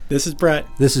This is Brett.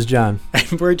 This is John.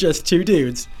 And we're just two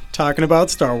dudes talking about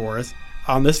Star Wars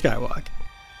on the Skywalk.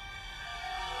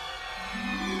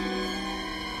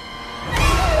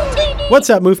 What's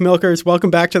up, Moof Milkers?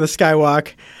 Welcome back to the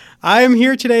Skywalk. I am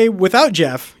here today without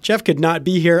Jeff. Jeff could not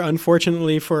be here,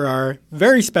 unfortunately, for our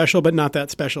very special, but not that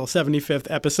special, 75th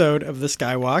episode of the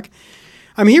Skywalk.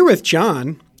 I'm here with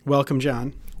John. Welcome,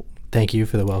 John. Thank you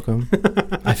for the welcome.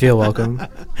 I feel welcome.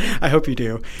 I hope you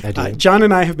do. I do. John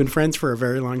and I have been friends for a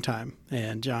very long time,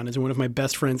 and John is one of my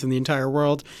best friends in the entire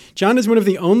world. John is one of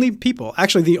the only people,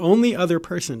 actually the only other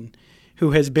person,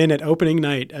 who has been at opening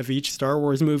night of each Star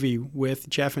Wars movie with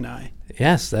Jeff and I.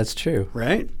 Yes, that's true.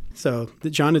 Right? So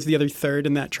John is the other third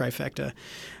in that trifecta.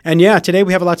 And yeah, today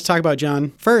we have a lot to talk about,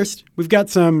 John. First, we've got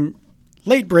some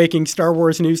late-breaking Star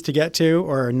Wars news to get to,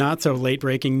 or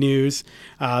not-so-late-breaking news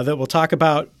that we'll talk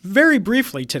about very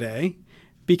briefly today,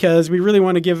 because we really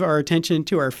want to give our attention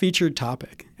to our featured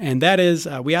topic. And that is,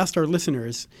 we asked our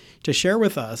listeners to share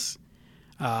with us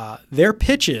their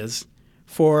pitches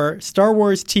for Star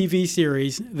Wars TV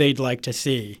series they'd like to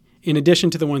see, in addition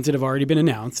to the ones that have already been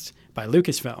announced by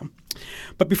Lucasfilm.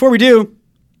 But before we do,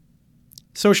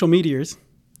 social medias.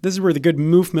 This is where the good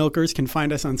Moof Milkers can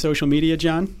find us on social media,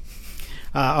 John.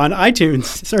 On iTunes,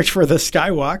 search for The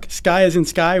Skywalk. Sky as in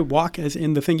sky, walk as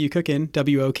in the thing you cook in,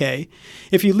 W-O-K.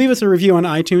 If you leave us a review on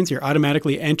iTunes, you're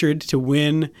automatically entered to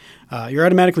win. You're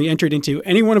automatically entered into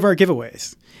any one of our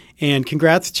giveaways. And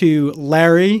congrats to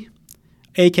Larry,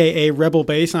 a.k.a. Rebel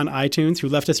Base on iTunes, who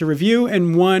left us a review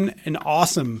and won an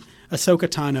awesome Ahsoka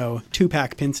Tano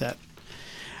 2-pack pin set.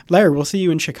 Larry, we'll see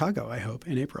you in Chicago, I hope,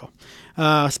 in April.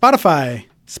 Spotify,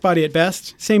 spotty at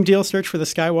best. Same deal, search for The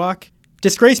Skywalk.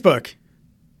 Disgracebook.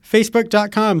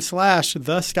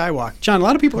 Facebook.com/The Skywalk. John, a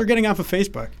lot of people are getting off of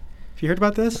Facebook. Have you heard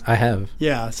about this? I have.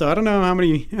 Yeah, so I don't know how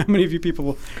many of you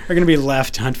people are going to be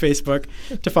left on Facebook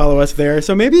to follow us there.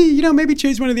 So maybe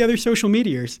choose one of the other social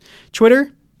medias.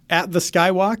 Twitter, @The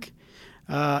Skywalk,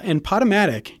 and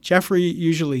Podomatic. Jeffrey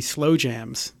usually slow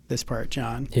jams this part,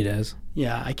 John. He does.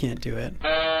 Yeah, I can't do it.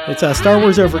 It's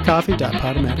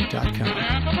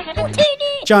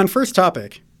StarWarsOverCoffee.podomatic.com. John, first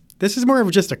topic. This is more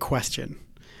of just a question.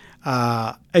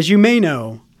 As you may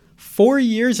know, 4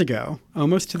 years ago,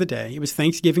 almost to the day, it was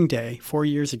Thanksgiving Day, 4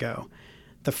 years ago,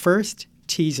 the first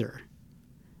teaser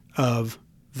of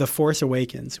The Force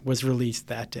Awakens was released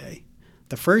that day.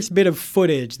 The first bit of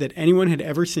footage that anyone had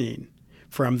ever seen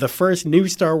from the first new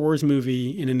Star Wars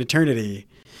movie in an eternity.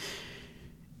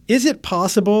 Is it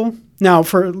possible? Now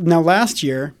last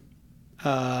year,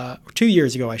 2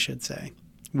 years ago, I should say,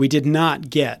 we did not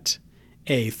get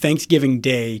a Thanksgiving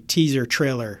Day teaser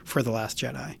trailer for The Last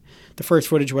Jedi. The first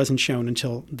footage wasn't shown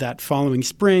until that following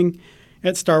spring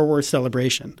at Star Wars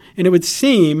Celebration. And it would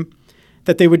seem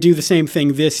that they would do the same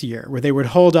thing this year, where they would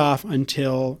hold off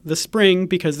until the spring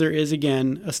because there is,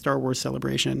 again, a Star Wars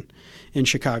Celebration in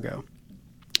Chicago.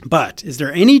 But is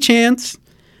there any chance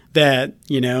that,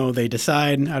 they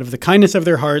decide out of the kindness of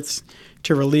their hearts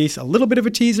to release a little bit of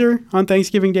a teaser on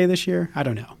Thanksgiving Day this year? I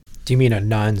don't know. Do you mean a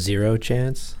non-zero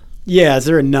chance? Yeah, is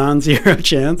there a non-zero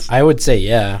chance? I would say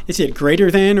yeah. Is it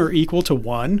greater than or equal to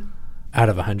 1? Out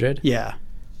of 100? Yeah.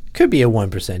 Could be a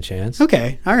 1% chance.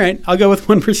 Okay, all right. I'll go with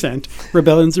 1%.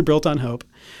 Rebellions are built on hope.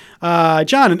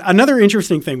 John, another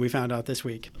interesting thing we found out this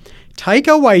week.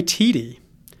 Taika Waititi,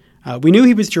 we knew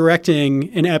he was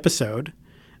directing an episode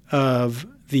of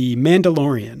The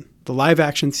Mandalorian, the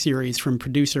live-action series from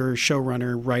producer,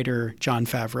 showrunner, writer Jon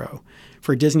Favreau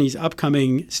for Disney's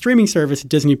upcoming streaming service,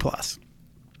 Disney+.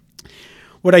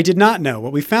 What I did not know,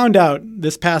 what we found out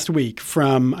this past week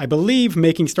from, I believe,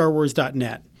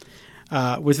 MakingStarWars.net,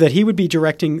 was that he would be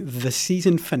directing the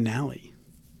season finale.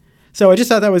 So I just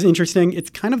thought that was interesting. It's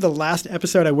kind of the last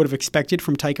episode I would have expected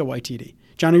from Taika Waititi.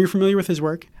 John, are you familiar with his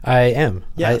work? I am.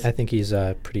 Yes. I think he's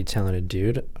a pretty talented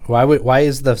dude. Why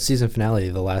is the season finale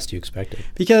the last you expected?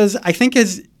 Because I think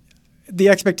the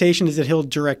expectation is that he'll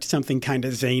direct something kind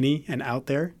of zany and out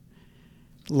there,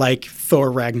 like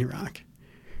Thor Ragnarok.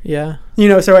 Yeah.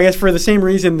 So I guess for the same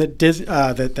reason that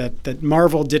that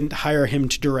Marvel didn't hire him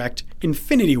to direct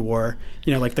Infinity War,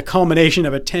 like the culmination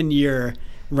of a 10-year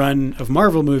run of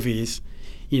Marvel movies,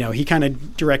 he kind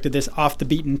of directed this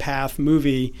off-the-beaten path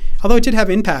movie, although it did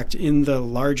have impact in the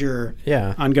larger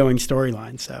ongoing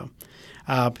storyline. So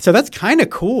that's kind of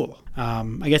cool.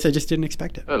 I guess I just didn't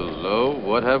expect it. Hello,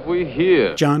 what have we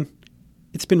here? John,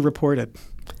 it's been reported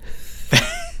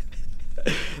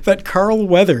that Carl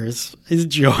Weathers is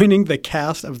joining the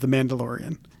cast of The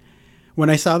Mandalorian.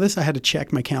 When I saw this, I had to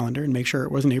check my calendar and make sure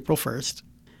it wasn't April 1st.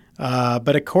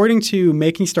 But according to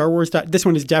Making Star Wars, this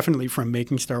one is definitely from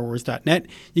makingstarwars.net.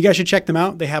 You guys should check them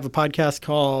out. They have a podcast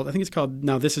called, I think it's called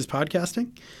Now This Is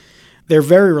Podcasting. They're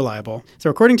very reliable. So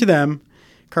according to them,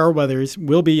 Carl Weathers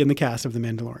will be in the cast of The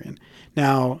Mandalorian.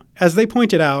 Now, as they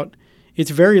pointed out,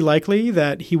 it's very likely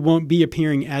that he won't be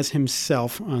appearing as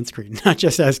himself on screen, not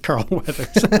just as Carl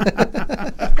Weathers.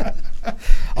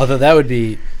 Although that would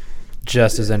be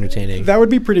just as entertaining. That would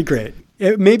be pretty great.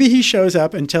 Maybe he shows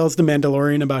up and tells the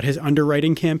Mandalorian about his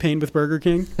underwriting campaign with Burger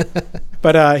King.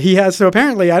 But he has, so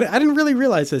apparently, I didn't really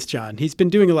realize this, John. He's been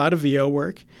doing a lot of VO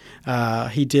work.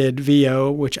 He did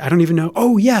VO, which I don't even know.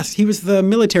 Oh, yes, he was the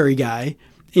military guy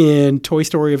in Toy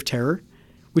Story of Terror,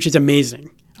 which is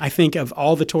amazing. I think of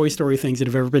all the Toy Story things that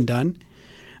have ever been done,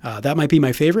 that might be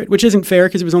my favorite, which isn't fair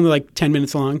because it was only like 10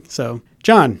 minutes long. So,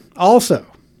 John, also,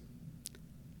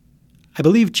 I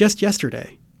believe just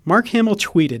yesterday, Mark Hamill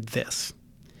tweeted this.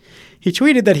 He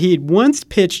tweeted that he'd once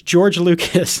pitched George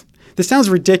Lucas. This sounds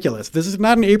ridiculous. This is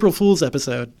not an April Fool's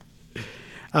episode.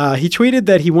 He tweeted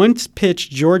that he once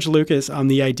pitched George Lucas on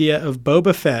the idea of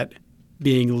Boba Fett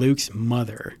being Luke's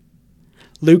mother.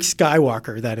 Luke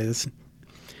Skywalker, that is.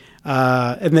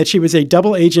 And that she was a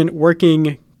double agent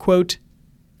working, quote,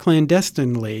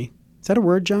 clandestinely. Is that a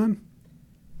word, John?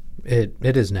 It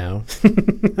is now.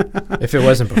 If it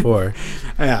wasn't before.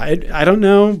 Yeah, I don't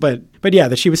know, but yeah,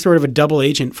 that she was sort of a double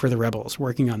agent for the rebels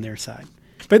working on their side.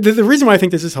 But the reason why I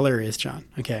think this is hilarious, John,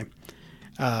 okay,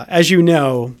 as you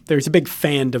know, there's a big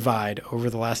fan divide over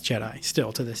The Last Jedi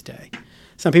still to this day.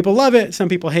 Some people love it, some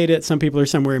people hate it, some people are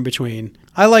somewhere in between.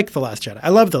 I like The Last Jedi. I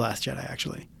love The Last Jedi,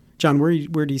 actually. John, where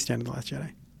do you stand in The Last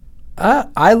Jedi?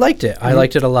 I liked it. I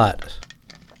liked it a lot.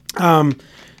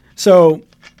 So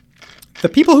the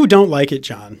people who don't like it,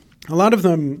 John, a lot of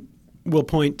them will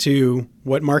point to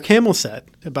what Mark Hamill said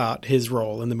about his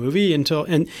role in the movie and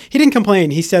he didn't complain.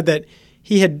 He said that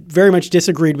he had very much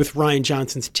disagreed with Rian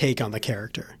Johnson's take on the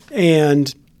character.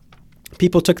 And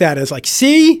people took that as like,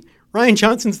 see, Rian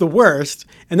Johnson's the worst,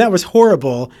 and that was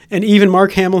horrible, and even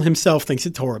Mark Hamill himself thinks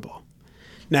it's horrible.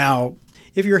 Now,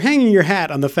 if you're hanging your hat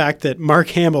on the fact that Mark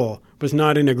Hamill was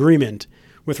not in agreement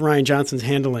with Rian Johnson's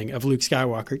handling of Luke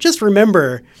Skywalker, just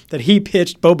remember that he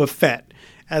pitched Boba Fett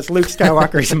as Luke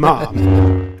Skywalker's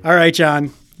mom. All right,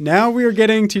 John, now we are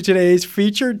getting to today's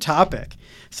featured topic.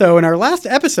 So in our last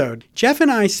episode, Jeff and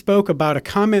I spoke about a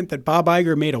comment that Bob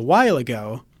Iger made a while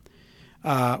ago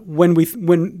when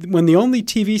the only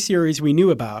TV series we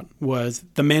knew about was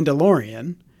The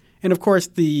Mandalorian, and of course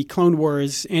the Clone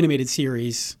Wars animated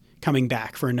series coming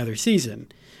back for another season.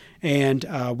 And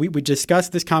we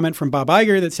discussed this comment from Bob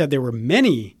Iger that said there were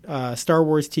many Star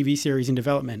Wars TV series in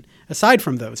development, aside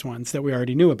from those ones that we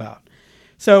already knew about.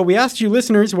 So we asked you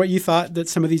listeners what you thought that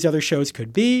some of these other shows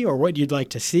could be, or what you'd like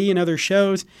to see in other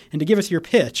shows, and to give us your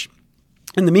pitch.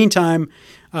 In the meantime,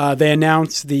 they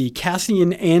announced the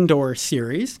Cassian Andor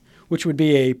series, which would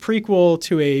be a prequel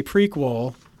to a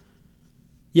prequel.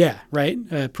 Yeah, right?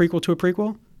 A prequel to a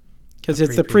prequel? Because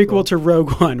it's the prequel to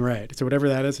Rogue One, right? So whatever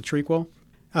that is, a trequel.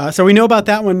 So we know about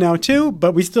that one now too,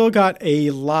 but we still got a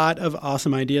lot of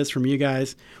awesome ideas from you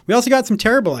guys. We also got some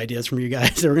terrible ideas from you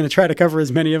guys. So we're going to try to cover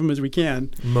as many of them as we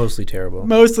can. Mostly terrible.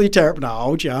 Mostly terrible.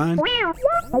 No, John.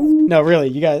 No, really,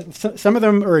 you guys. Some of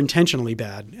them are intentionally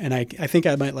bad, and I think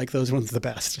I might like those ones the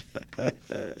best.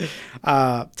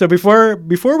 So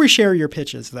before we share your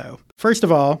pitches, though, first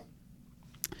of all,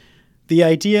 the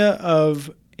idea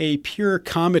of a pure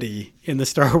comedy in the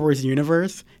Star Wars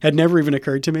universe had never even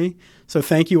occurred to me. So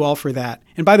thank you all for that.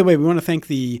 And by the way, we want to thank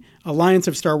the Alliance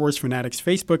of Star Wars Fanatics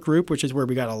Facebook group, which is where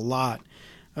we got a lot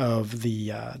of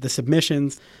the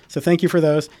submissions. So thank you for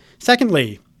those.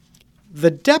 Secondly,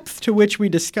 the depth to which we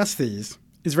discuss these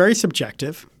is very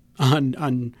subjective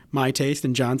on my taste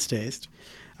and John's taste.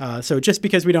 So just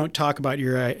because we don't talk about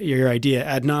your idea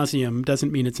ad nauseum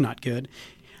doesn't mean it's not good.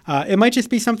 It might just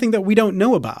be something that we don't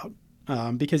know about.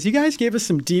 Because you guys gave us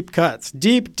some deep cuts,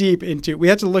 deep into. We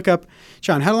had to look up,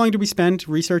 John, how long did we spend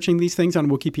researching these things on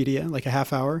Wikipedia? Like a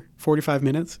half hour, 45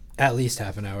 minutes? At least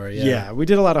half an hour, yeah. Yeah, we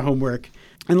did a lot of homework.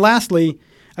 And lastly,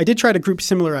 I did try to group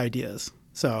similar ideas.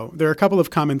 So there are a couple of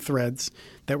common threads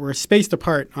that were spaced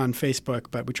apart on Facebook,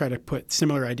 but we try to put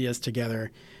similar ideas together.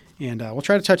 And we'll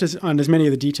try to touch on as many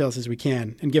of the details as we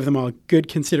can and give them all good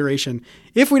consideration.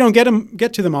 If we don't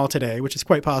get to them all today, which is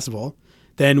quite possible,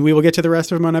 then we will get to the rest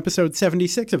of them on episode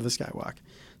 76 of The Skywalk.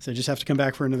 So just have to come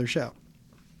back for another show.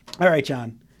 All right,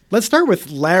 John. Let's start with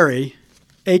Larry,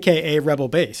 a.k.a. Rebel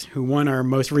Base, who won our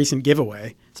most recent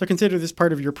giveaway. So consider this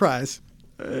part of your prize.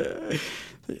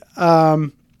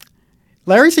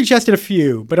 Larry suggested a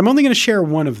few, but I'm only going to share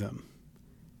one of them.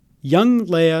 Young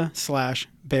Leia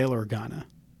 / Bail Organa.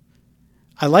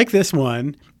 I like this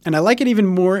one, and I like it even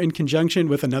more in conjunction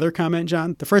with another comment,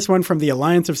 John. The first one from the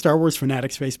Alliance of Star Wars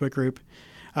Fanatics Facebook group.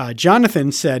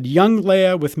 Jonathan said, young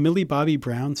Leia with Millie Bobby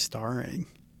Brown starring.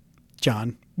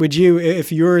 John, would you,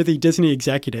 if you're the Disney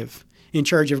executive in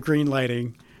charge of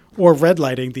greenlighting or red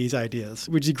lighting these ideas,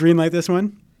 would you greenlight this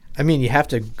one? I mean, you have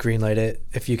to greenlight it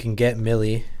if you can get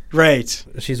Millie. Right.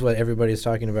 She's what everybody's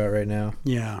talking about right now.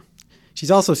 Yeah.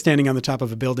 She's also standing on the top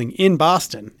of a building in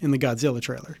Boston in the Godzilla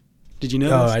trailer. Did you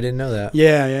know Oh, this? I didn't know that.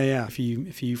 Yeah. If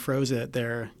you froze it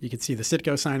there, you could see the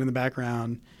Citgo sign in the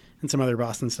background and some other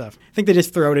Boston stuff. I think they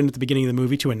just throw it in at the beginning of the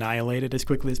movie to annihilate it as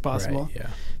quickly as possible. Right, yeah.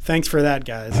 Thanks for that,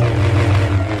 guys.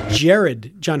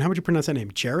 Jared. John, how would you pronounce that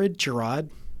name? Jared? Gerard?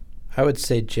 I would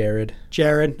say Jared.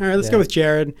 Jared. All right, let's go with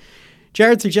Jared.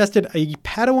 Jared suggested a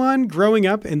Padawan growing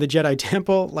up in the Jedi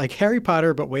Temple like Harry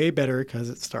Potter, but way better because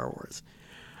it's Star Wars.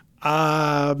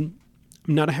 I'm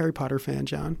not a Harry Potter fan,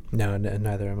 John. No,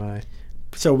 neither am I.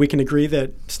 So we can agree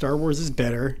that Star Wars is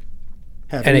better.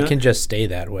 And it can just stay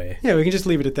that way. Yeah, we can just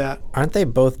leave it at that. Aren't they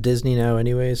both Disney now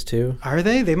anyways, too? Are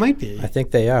they? They might be. I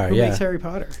think they are, Who yeah. makes Harry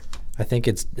Potter? I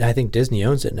think Disney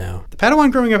owns it now. The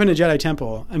Padawan growing up in a Jedi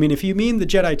Temple. I mean, if you mean the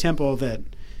Jedi Temple that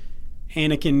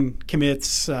Anakin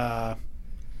commits,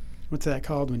 what's that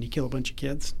called when you kill a bunch of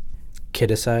kids?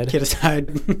 Kidicide?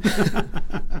 Kidicide.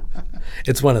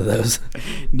 It's one of those.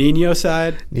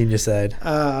 Nino-side. Nino-side.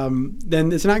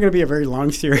 Then it's not going to be a very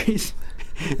long series.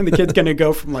 And the kid's going to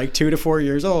go from like 2 to 4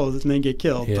 years old and then get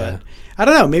killed. Yeah. But I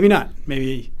don't know. Maybe not.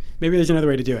 Maybe there's another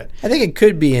way to do it. I think it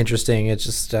could be interesting. It's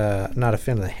just not a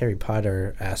fan of the Harry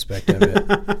Potter aspect of it.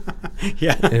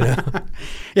 Yeah. You know?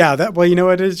 Yeah. Well, you know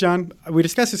what it is, John? We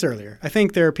discussed this earlier. I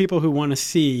think there are people who want to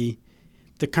see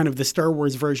the kind of the Star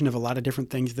Wars version of a lot of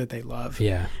different things that they love.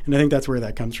 Yeah. And I think that's where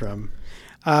that comes from.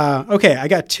 Okay, I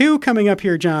got 2 coming up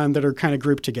here, John, that are kind of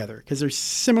grouped together because they're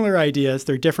similar ideas.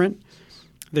 They're different.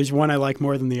 There's one I like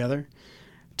more than the other.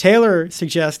 Taylor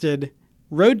suggested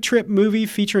road trip movie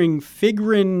featuring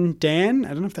Figrin Dan. I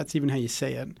don't know if that's even how you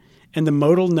say it. And the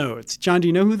Modal Nodes. John, do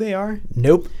you know who they are?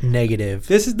 Nope. Negative.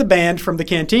 This is the band from the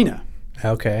Cantina.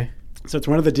 Okay. So it's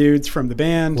one of the dudes from the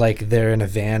band. Like they're in a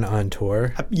van on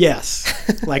tour? Yes.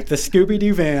 Like the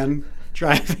Scooby-Doo van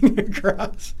driving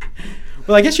across.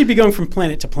 Well, I guess you'd be going from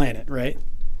planet to planet, right?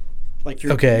 Like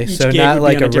okay, so not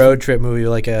like a road trip movie,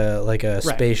 like a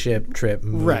spaceship trip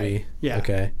movie. Right. Yeah.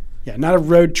 Okay. Yeah, not a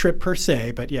road trip per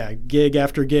se, but yeah, gig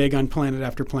after gig on planet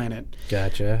after planet.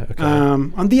 Gotcha. Okay.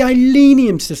 On the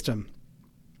Ilenium system.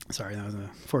 Sorry, that was a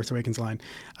Force Awakens line.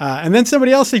 And then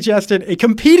somebody else suggested a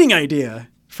competing idea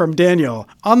from Daniel,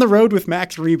 On the Road with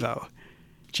Max Rebo.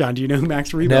 John, do you know who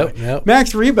Max Rebo is? Nope.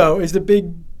 Max Rebo is the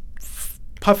big,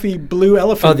 puffy blue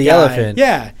elephant. Oh, the guy. elephant.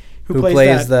 Yeah. Who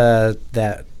plays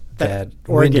that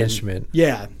wind instrument.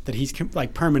 Yeah, that he's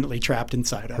like permanently trapped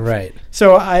inside of. Right.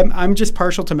 So I'm just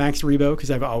partial to Max Rebo because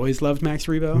I've always loved Max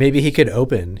Rebo. Maybe he could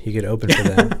open. He could open for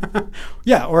them.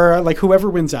 Yeah, or like whoever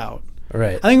wins out.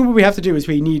 Right. I think what we have to do is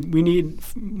we need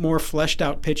more fleshed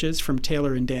out pitches from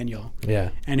Taylor and Daniel. Yeah.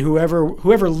 And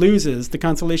whoever loses, the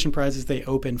consolation prizes they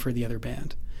open for the other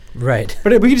band. Right.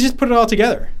 But we could just put it all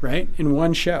together, right, in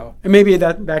one show, and maybe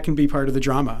that can be part of the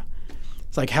drama.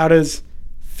 It's like, how does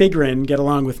Figrin get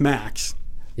along with Max?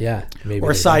 Yeah, maybe.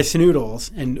 Or Cy Snoodles,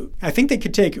 and I think they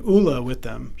could take Ula with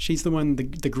them. She's the one, the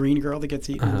green girl that gets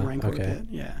eaten in the Rancor pit.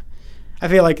 Yeah, I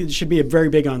feel like it should be a very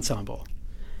big ensemble.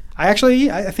 I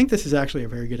think this is actually a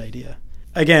very good idea.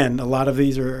 Again, a lot of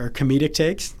these are comedic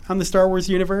takes on the Star Wars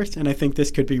universe, and I think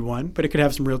this could be one, but it could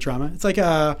have some real drama. It's like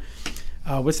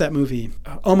what's that movie?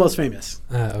 Almost Famous.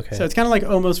 Okay. So it's kind of like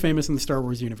Almost Famous in the Star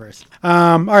Wars universe.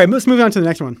 All right, let's move on to the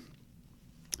next one.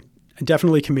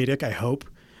 Definitely comedic, I hope.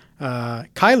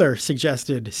 Kyler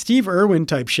suggested Steve Irwin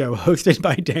type show hosted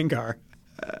by Dengar.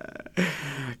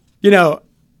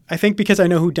 I think because I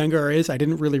know who Dengar is, I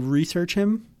didn't really research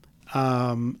him.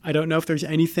 I don't know if there's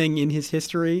anything in his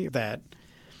history that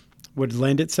would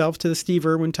lend itself to the Steve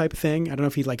Irwin type of thing. I don't know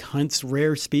if he like hunts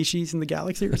rare species in the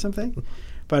galaxy or something.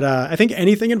 But I think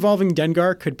anything involving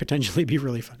Dengar could potentially be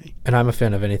really funny. And I'm a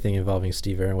fan of anything involving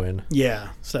Steve Irwin.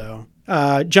 Yeah. So,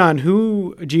 John,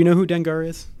 do you know who Dengar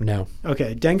is? No.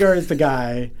 Okay. Dengar is the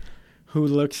guy who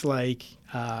looks like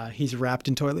he's wrapped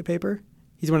in toilet paper.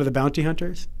 He's one of the bounty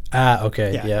hunters.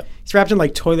 Okay. Yeah. Yep. He's wrapped in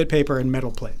like toilet paper and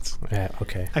metal plates. Yeah.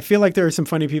 Okay. I feel like there are some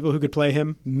funny people who could play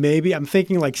him. Maybe I'm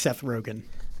thinking like Seth Rogen.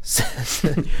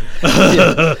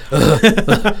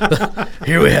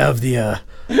 Here we have the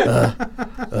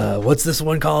what's this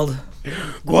one called?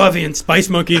 Guavian Spice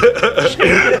Monkey. All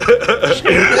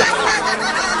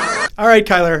right,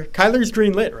 Kyler. Kyler's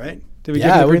green lit, right? Did we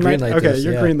give you we're green light? green light Okay, this,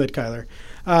 you're yeah. green lit, Kyler.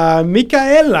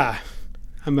 Michaela.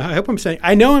 I hope I'm saying.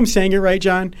 I know I'm saying it right,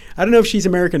 John. I don't know if she's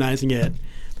Americanizing it,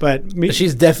 but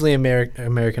She's definitely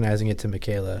Americanizing it to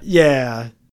Michaela. Yeah,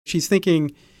 she's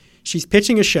thinking. She's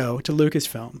pitching a show to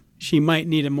Lucasfilm. She might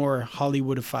need a more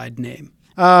Hollywoodified name.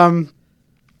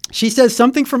 She says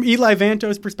something from Eli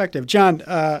Vanto's perspective. John,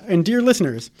 and dear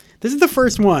listeners, this is the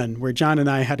first one where John and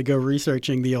I had to go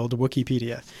researching the old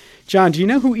Wikipedia. John, do you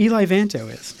know who Eli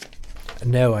Vanto is?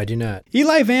 No, I do not.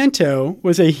 Eli Vanto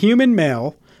was a human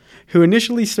male who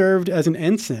initially served as an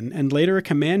ensign and later a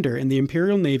commander in the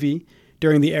Imperial Navy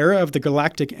during the era of the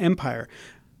Galactic Empire.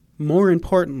 More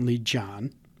importantly,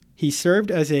 John, he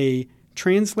served as a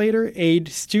translator, aide,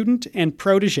 student, and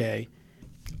protege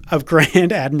of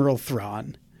Grand Admiral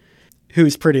Thrawn,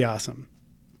 who's pretty awesome,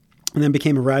 and then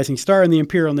became a rising star in the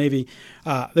Imperial Navy.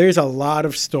 There's a lot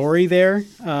of story there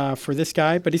for this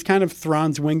guy, but he's kind of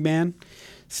Thrawn's wingman.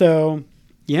 So,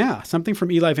 yeah, something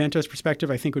from Eli Vanto's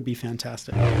perspective I think would be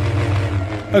fantastic.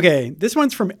 Okay, this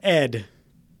one's from Ed,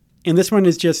 and this one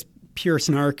is just pure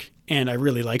snark, and I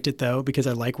really liked it, though, because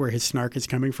I like where his snark is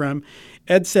coming from.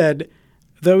 Ed said,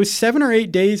 those 7 or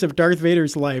 8 days of Darth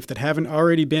Vader's life that haven't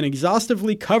already been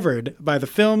exhaustively covered by the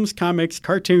films, comics,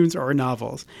 cartoons, or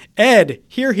novels. Ed,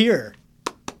 hear, hear.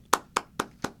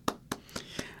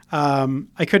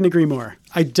 I couldn't agree more.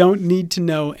 I don't need to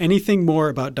know anything more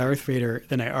about Darth Vader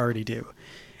than I already do.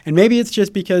 And maybe it's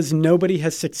just because nobody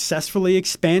has successfully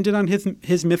expanded on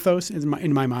his mythos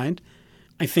in my mind.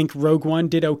 I think Rogue One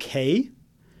did okay,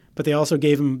 but they also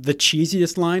gave him the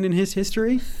cheesiest line in his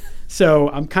history. So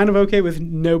I'm kind of okay with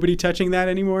nobody touching that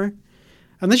anymore.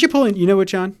 Unless you pull in, you know what,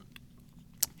 John?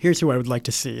 Here's who I would like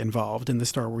to see involved in the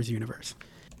Star Wars universe.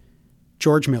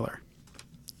 George Miller,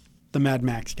 the Mad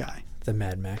Max guy. The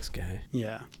Mad Max guy.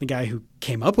 Yeah, the guy who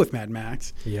came up with Mad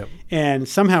Max. Yep. And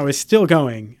somehow is still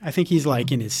going. I think he's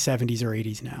like in his 70s or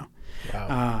 80s now.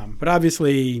 Wow. But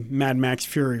obviously Mad Max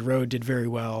Fury Road did very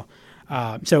well.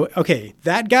 Okay,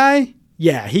 that guy,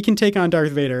 yeah, he can take on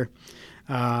Darth Vader.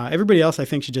 Everybody else, I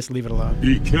think, should just leave it alone.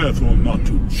 Be careful not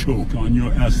to choke on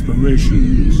your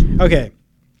aspirations. Okay,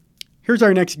 here's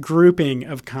our next grouping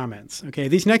of comments. Okay,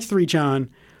 these next 3, John,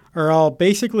 are all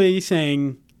basically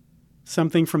saying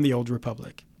something from the Old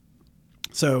Republic.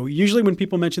 So usually when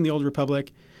people mention the Old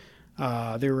Republic,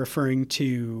 they're referring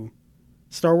to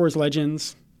Star Wars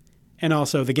Legends and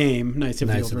also the game, Knights of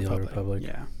the Old Republic.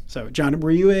 Yeah. So, John,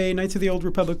 were you a Knights of the Old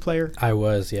Republic player? I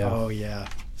was, yeah. Oh, yeah.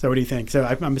 So what do you think? So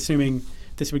I'm assuming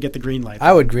this would get the green light.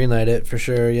 I would greenlight it for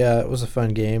sure. Yeah, it was a fun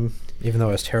game, even though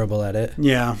I was terrible at it.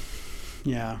 Yeah.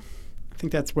 I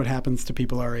think that's what happens to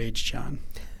people our age, John.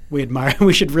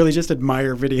 We should really just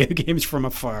admire video games from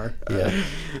afar. Yeah.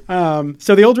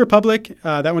 So the Old Republic,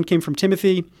 that one came from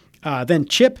Timothy. Then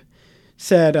Chip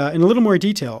said, in a little more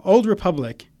detail, Old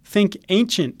Republic, think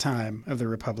ancient time of the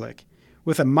Republic,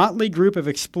 with a motley group of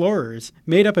explorers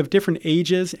made up of different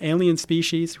ages, alien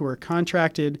species who are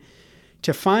contracted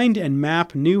to find and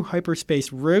map new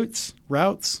hyperspace routes.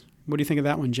 What do you think of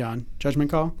that one, John?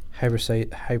 Judgment call?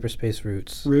 Hyperspace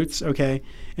routes. Okay.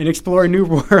 And explore new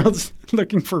worlds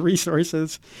looking for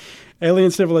resources, alien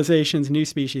civilizations, new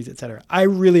species, etc. I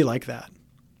really like that.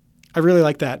 I really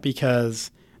like that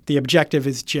because the objective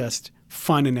is just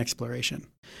fun and exploration.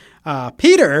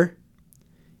 Peter,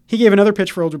 he gave another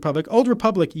pitch for Old Republic. Old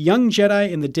Republic, young Jedi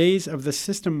in the days of the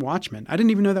System Watchmen. I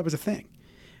didn't even know that was a thing.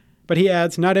 But he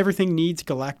adds, not everything needs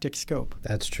galactic scope.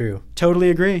 That's true. Totally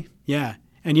agree. Yeah.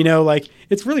 And,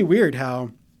 it's really weird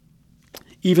how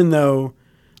even though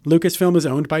Lucasfilm is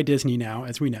owned by Disney now,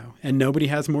 as we know, and nobody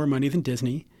has more money than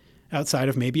Disney outside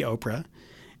of maybe Oprah,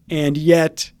 and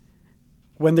yet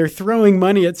when they're throwing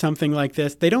money at something like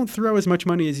this, they don't throw as much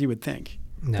money as you would think.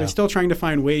 No. They're still trying to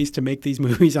find ways to make these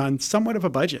movies on somewhat of a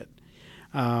budget.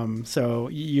 So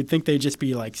you'd think they'd just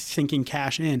be like sinking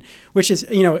cash in, which is,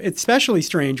 especially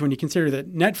strange when you consider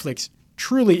that Netflix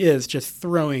truly is just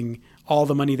throwing all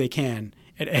the money they can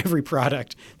at every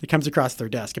product that comes across their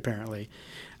desk, apparently.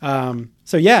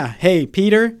 Hey,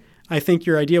 Peter, I think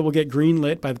your idea will get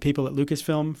greenlit by the people at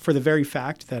Lucasfilm for the very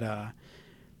fact that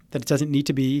it doesn't need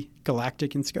to be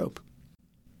galactic in scope.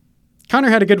 Connor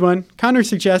had a good one. Connor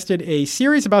suggested a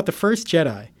series about the first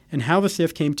Jedi and how the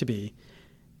Sith came to be.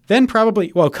 Then probably,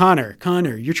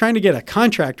 Connor, you're trying to get a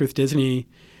contract with Disney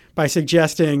by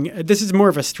suggesting, this is more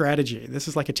of a strategy. This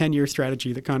is like a 10-year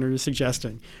strategy that Connor is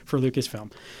suggesting for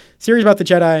Lucasfilm. Series about the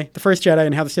Jedi, the first Jedi,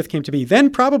 and how the Sith came to be. Then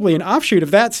probably an offshoot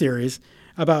of that series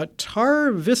about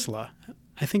Tar Vizsla.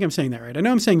 I think I'm saying that right. I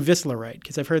know I'm saying Vizsla right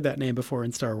because I've heard that name before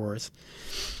in Star Wars.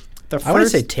 I want to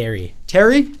say Terry.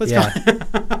 Terry? Let's go.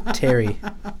 Terry.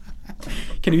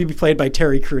 Can he be played by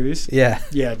Terry Crews? Yeah.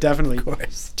 Yeah, definitely. Of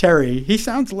course. Terry. He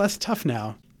sounds less tough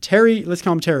now. Terry, let's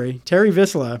call him Terry. Terry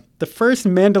Vizsla, the first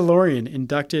Mandalorian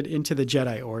inducted into the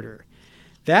Jedi Order.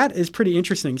 That is pretty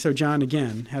interesting. So John,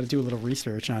 again, had to do a little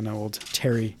research on old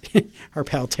Terry, our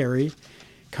pal Terry.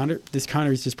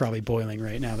 Connor's just probably boiling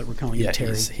right now that we're calling him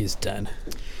Terry. He's done.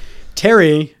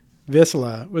 Terry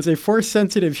Vizsla was a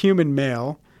Force-sensitive human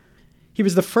male. He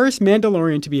was the first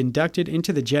Mandalorian to be inducted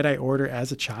into the Jedi Order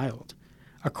as a child.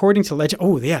 According to legend,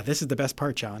 this is the best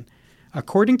part, John.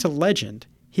 According to legend,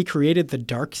 he created the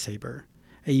Darksaber,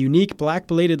 a unique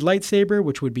black-bladed lightsaber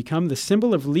which would become the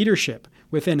symbol of leadership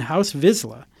within House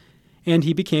Vizsla, and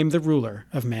he became the ruler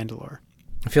of Mandalore.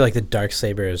 I feel like the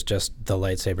Darksaber is just the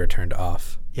lightsaber turned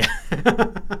off. Yeah.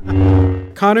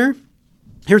 Connor,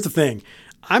 here's the thing.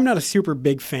 I'm not a super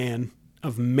big fan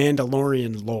of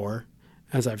Mandalorian lore,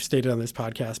 as I've stated on this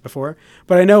podcast before,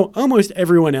 but I know almost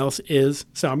everyone else is,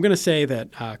 so I'm going to say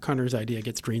that Connor's idea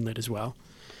gets greenlit as well.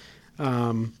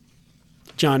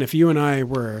 John, if you and I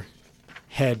were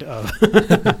head of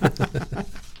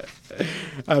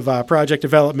of project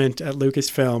development at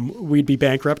Lucasfilm, we'd be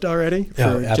bankrupt already.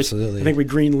 Absolutely. I think we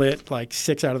greenlit like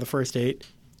 6 out of the first 8.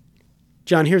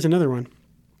 John, here's another one.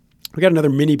 We got another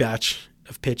mini batch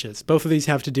of pitches. Both of these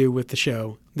have to do with the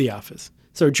show The Office.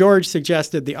 So George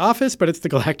suggested The Office, but it's the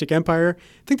Galactic Empire. I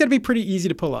think that'd be pretty easy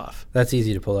to pull off. That's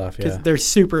easy to pull off, yeah. Because they're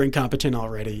super incompetent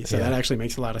already, so that actually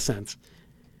makes a lot of sense.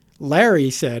 Larry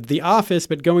said The Office,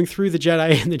 but going through the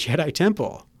Jedi and the Jedi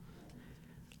Temple.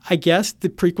 I guess the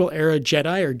prequel era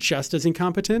Jedi are just as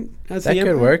incompetent as the Empire.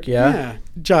 That could work, yeah.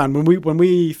 John, when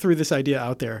we threw this idea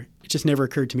out there, it just never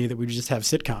occurred to me that we would just have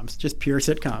sitcoms, just pure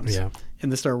sitcoms in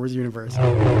the Star Wars universe.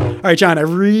 All right, John, I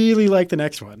really like the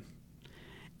next one.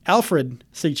 Alfred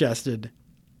suggested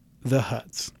The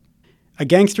Hutts, a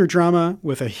gangster drama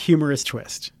with a humorous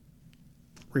twist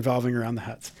revolving around the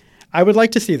Hutts. I would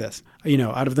like to see this.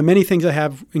 Out of the many things I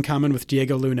have in common with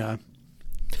Diego Luna,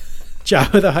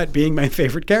 Jabba the Hutt being my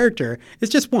favorite character is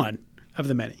just one of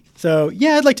the many. So,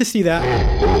 yeah, I'd like to see that.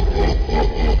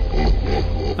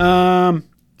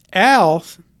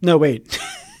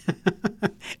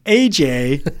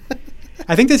 AJ.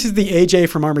 I think this is the AJ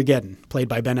from Armageddon, played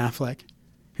by Ben Affleck,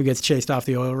 who gets chased off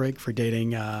the oil rig for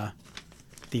dating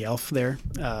the elf there,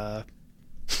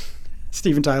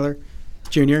 Steven Tyler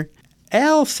Jr.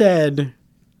 Al said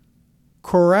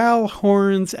Corral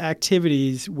Horn's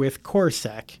activities with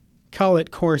Corsac. Call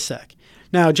it Corsac.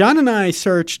 Now, John and I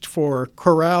searched for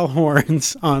Corral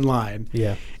Horns online.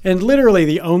 Yeah. And literally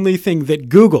the only thing that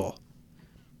Google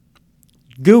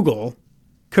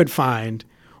could find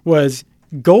was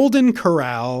Golden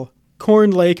Corral,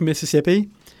 Corn Lake, Mississippi.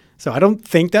 So I don't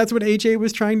think that's what AJ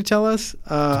was trying to tell us.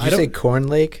 Did you say Corn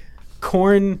Lake?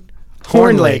 Horn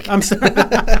Lake. I'm sorry.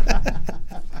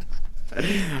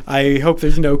 I hope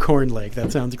there's no Corn Lake.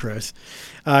 That sounds gross.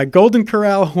 Golden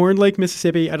Corral, Horn Lake,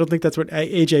 Mississippi. I don't think that's what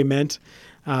AJ meant.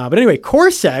 But anyway,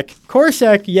 Corsac,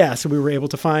 yes, we were able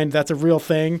to find. That's a real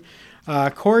thing.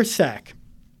 Corsac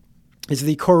is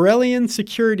the Corellian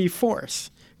Security Force,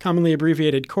 commonly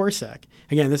abbreviated Corsac.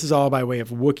 Again, this is all by way of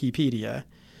Wikipedia.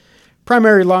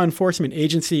 Primary law enforcement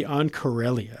agency on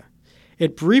Corellia.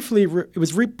 It's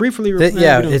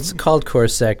called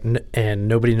Corsac, and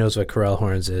nobody knows what Corral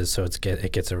Horns is, so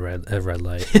it gets a red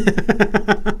light.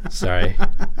 Sorry.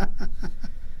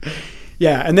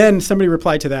 Yeah, and then somebody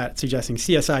replied to that suggesting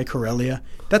CSI Corellia.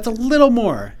 That's a little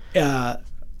more.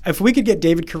 If we could get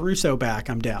David Caruso back,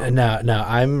 I'm down. No,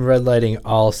 I'm red lighting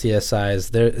all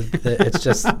CSIs. It's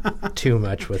just too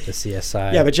much with the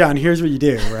CSI. Yeah, but John, here's what you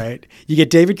do, right? You get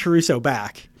David Caruso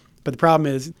back, but the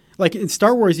problem is, like in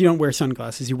Star Wars, you don't wear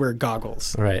sunglasses, you wear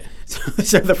goggles. Right.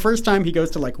 So the first time he goes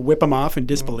to like whip him off in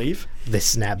disbelief, they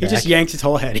snap back. He just yanks his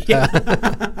whole head. Yeah,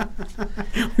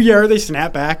 or they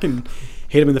snap back and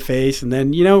hit him in the face, and then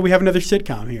we have another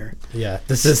sitcom here. Yeah,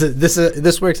 this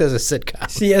works as a sitcom.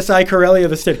 CSI Corellia,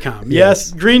 the sitcom.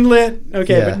 Yes, greenlit.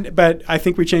 Okay, yeah. but I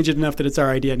think we changed it enough that it's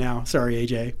our idea now. Sorry,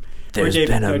 AJ. There's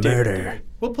been a murder. David.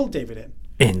 We'll pull David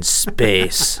in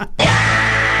space.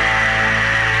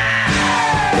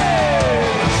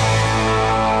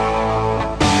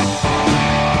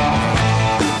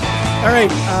 All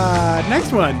right,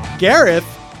 next one. Gareth,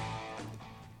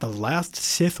 The Last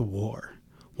Sith War.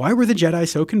 Why were the Jedi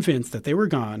so convinced that they were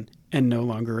gone and no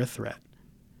longer a threat?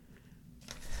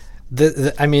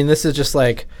 This is just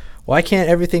like, why can't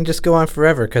everything just go on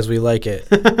forever because we like it?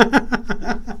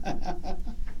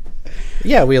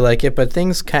 Yeah, we like it, but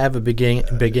things have a beginning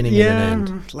and an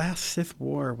end. Last Sith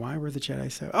War. Why were the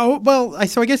Jedi so... Oh, well,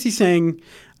 so I guess he's saying...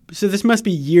 So this must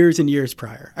be years and years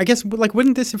prior. I guess,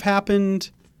 wouldn't this have happened...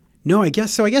 No, I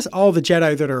guess all the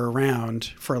Jedi that are around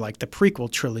for, the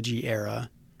prequel trilogy era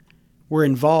were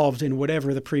involved in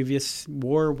whatever the previous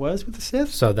war was with the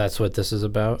Sith. So that's what this is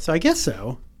about? So I guess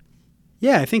so.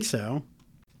 Yeah, I think so.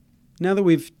 Now that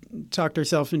we've talked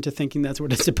ourselves into thinking that's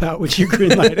what it's about, would you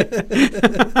greenlight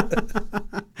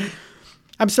it?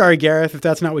 I'm sorry, Gareth, if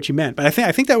that's not what you meant, but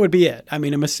I think that would be it. I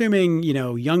mean, I'm assuming,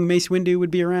 young Mace Windu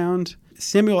would be around.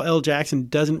 Samuel L. Jackson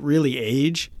doesn't really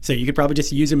age, so you could probably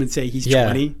just use him and say he's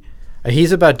 20.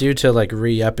 He's about due to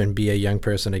re-up and be a young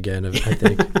person again, I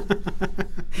think.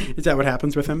 Is that what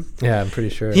happens with him? Yeah, I'm pretty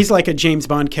sure. He's like a James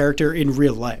Bond character in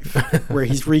real life, where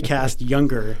he's recast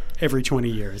younger every 20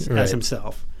 years as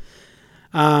himself.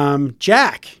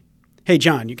 Jack. Hey,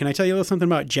 John, can I tell you a little something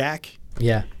about Jack?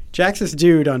 Yeah. Jack's this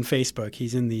dude on Facebook.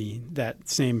 He's in that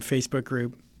same Facebook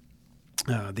group,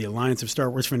 the Alliance of Star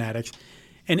Wars Fanatics.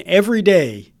 And every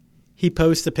day he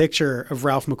posts a picture of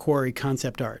Ralph McQuarrie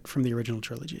concept art from the original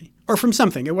trilogy. Or from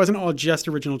something. It wasn't all just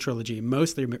original trilogy,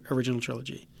 mostly original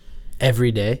trilogy.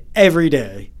 Every day? Every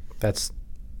day.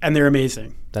 And they're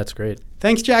amazing. That's great.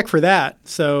 Thanks, Jack, for that.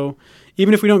 So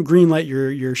even if we don't greenlight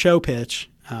your show pitch,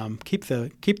 keep the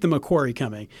McQuarrie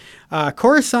coming.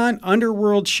 Coruscant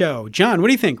Underworld show. John, what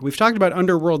do you think? We've talked about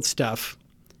Underworld stuff.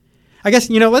 I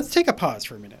guess, let's take a pause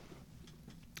for a minute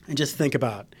and just think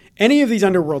about any of these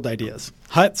Underworld ideas.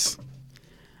 Huts,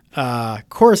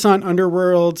 Coruscant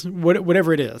Underworld,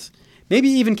 whatever it is. Maybe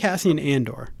even Cassian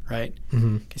Andor, right?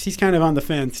 Because he's kind of on the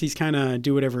fence. He's kind of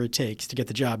do whatever it takes to get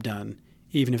the job done,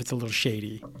 even if it's a little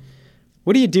shady.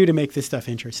 What do you do to make this stuff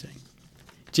interesting?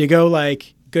 Do you go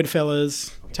like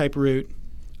Goodfellas type route?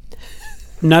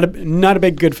 Not a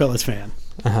big Goodfellas fan.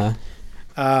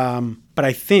 But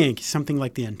I think something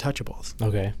like The Untouchables.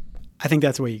 Okay. I think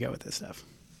that's the way you go with this stuff.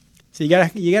 So you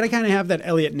gotta kind of have that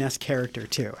Elliot Ness character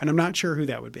too, and I'm not sure who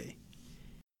that would be.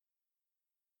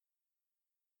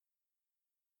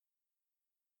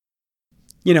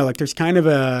 There's kind of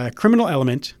a criminal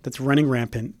element that's running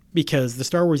rampant because the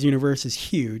Star Wars universe is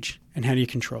huge, and how do you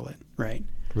control it, right?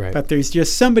 Right. But there's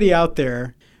just somebody out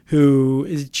there who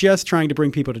is just trying to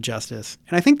bring people to justice,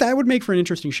 and I think that would make for an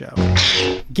interesting show.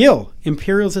 Gil,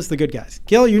 Imperials as the good guys.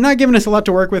 Gil, you're not giving us a lot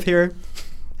to work with here.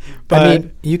 But I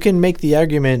mean, you can make the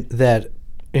argument that,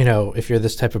 if you're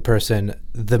this type of person,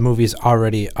 the movies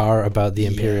already are about the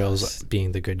Imperials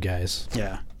being the good guys.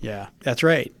 Yeah, that's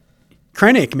right.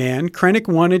 Krennic, man. Krennic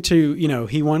wanted to,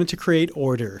 he wanted to create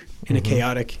order in a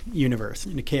chaotic universe,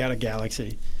 in a chaotic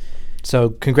galaxy. So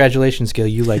congratulations, Gil.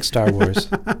 You like Star Wars.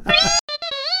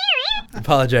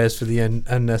 Apologize for the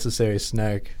unnecessary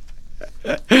snark.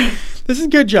 This is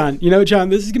good, John. John,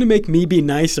 this is going to make me be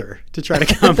nicer to try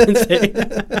to compensate.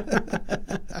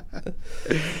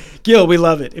 Gil, we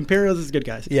love it. Imperials is good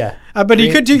guys. Yeah. But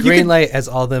you could do... Greenlight as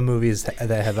all the movies that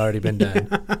have already been done.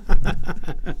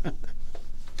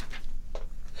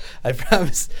 I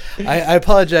promise. I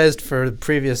apologized for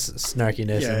previous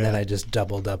snarkiness, then I just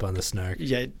doubled up on the snark.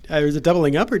 Yeah. Was it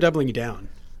doubling up or doubling down?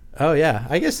 Oh, yeah.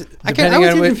 I guess I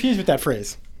was confused with that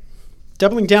phrase.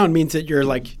 Doubling down means that you're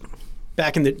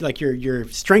back in the you're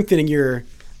strengthening your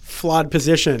flawed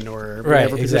position or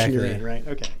whatever position you're in, right?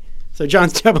 Okay. So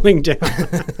John's doubling down.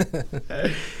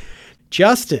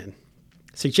 Justin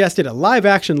suggested a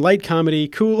live-action light comedy,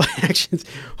 cool actions.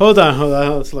 Hold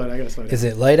on, slow down. I gotta slow down. Is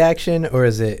it light action or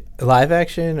is it live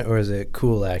action or is it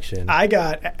cool action? I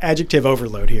got adjective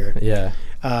overload here. Yeah.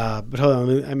 But hold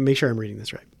on, let me make sure I'm reading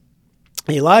this right.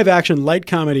 A live-action light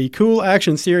comedy, cool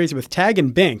action series with Tag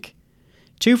and Bink.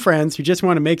 Two friends who just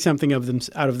want to make something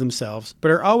out of themselves, but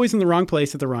are always in the wrong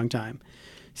place at the wrong time.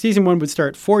 Season 1 would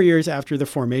start 4 years after the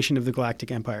formation of the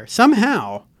Galactic Empire.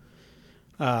 Somehow,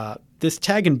 this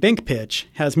Tag and Bink pitch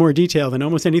has more detail than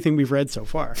almost anything we've read so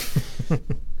far.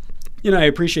 I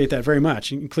appreciate that very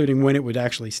much, including when it would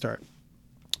actually start.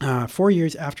 4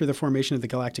 years after the formation of the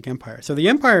Galactic Empire. So the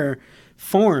Empire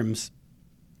forms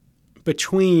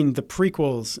between the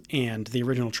prequels and the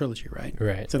original trilogy, right?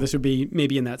 Right. So this would be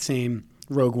maybe in that same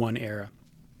Rogue One era.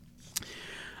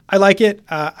 I like it.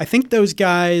 I think those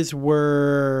guys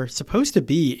were supposed to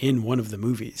be in one of the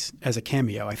movies as a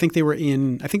cameo. I think they were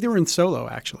in Solo,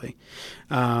 actually.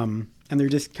 And they're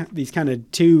just these kind of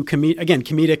two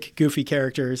comedic, goofy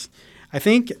characters. I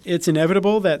think it's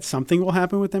inevitable that something will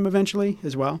happen with them eventually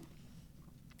as well.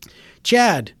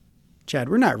 Chad,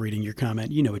 we're not reading your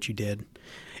comment. You know what you did.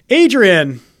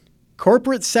 Adrian,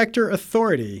 Corporate Sector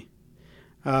Authority.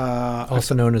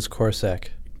 Also known as Corsac.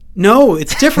 No,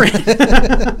 it's different.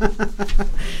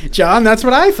 John, that's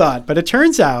what I thought. But it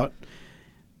turns out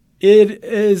it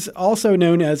is also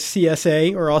known as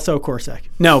CSA or also Corsac.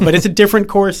 No, but it's a different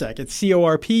Corsac. It's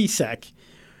CORP Sec,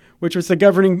 which was the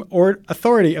governing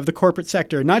authority of the corporate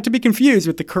sector, not to be confused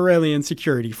with the Corellian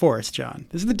security force, John.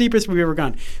 This is the deepest we've ever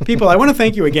gone. People, I want to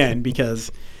thank you again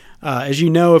because, as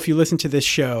you know, if you listen to this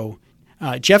show,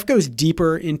 Jeff goes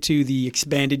deeper into the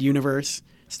expanded universe,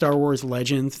 Star Wars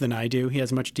Legends, than I do. He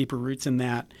has much deeper roots in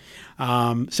that.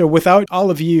 So without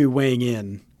all of you weighing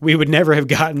in, we would never have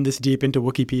gotten this deep into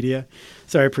Wikipedia.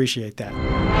 So I appreciate that.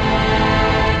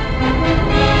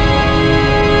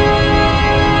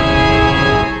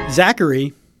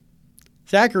 Zachary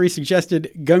suggested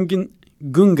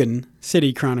Gungan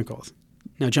City Chronicles.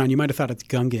 Now, John, you might have thought it's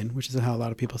Gungan, which is how a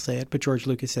lot of people say it, but George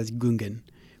Lucas says Gungan,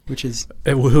 which is...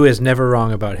 Who is never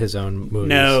wrong about his own movies.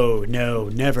 No,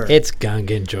 never. It's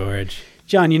Gungan, George.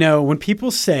 John, when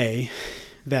people say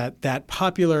that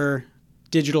popular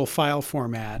digital file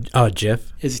format... Oh,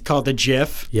 GIF? ...is called a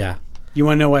GIF... Yeah. You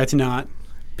want to know why it's not?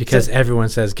 Because everyone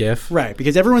says GIF. Right,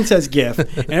 because everyone says GIF,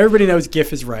 and everybody knows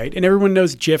GIF is right, and everyone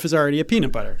knows GIF is already a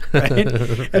peanut butter, right?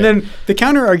 Right. And then the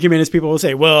counter argument is people will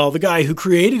say, well, the guy who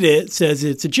created it says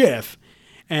it's a GIF.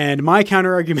 And my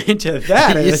counter argument to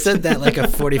that is... You said that like a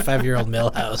 45-year-old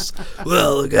Millhouse.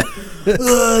 Well,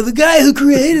 the guy who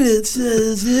created it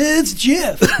says it's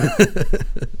GIF.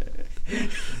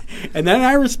 And then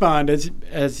I respond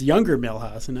as younger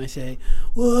Millhouse, and I say,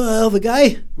 well, the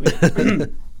guy...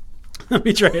 Let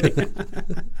me try it again.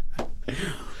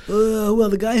 Well,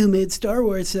 the guy who made Star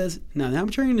Wars says... No, now I'm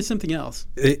turning into something else.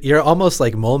 You're almost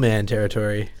like Mole Man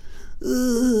territory.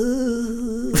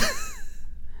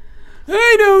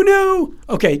 I don't know.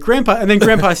 Okay, Grandpa... And then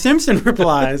Grandpa Simpson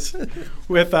replies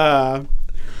with... well,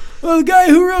 the guy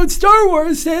who wrote Star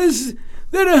Wars says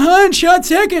that a Han shot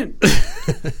second.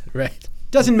 Right.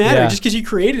 Doesn't matter. Just because you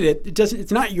created it, it doesn't.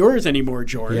 It's not yours anymore,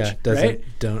 George. Yeah, doesn't. Right?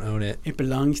 Don't own it. It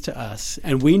belongs to us,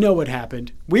 and we know what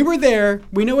happened. We were there.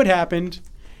 We know what happened.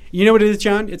 You know what it is,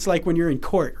 John? It's like when you're in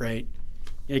court, right?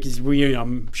 Because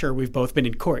I'm sure we've both been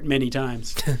in court many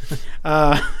times.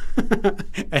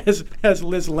 As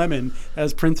Liz Lemon,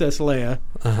 as Princess Leia.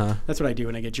 Uh-huh. That's what I do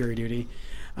when I get jury duty.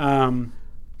 And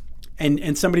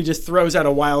somebody just throws out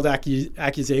a wild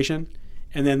accusation,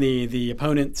 and then the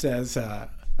opponent says.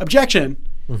 Objection.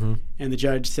 Mm-hmm. And the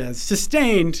judge says,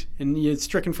 sustained, and it's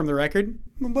stricken from the record.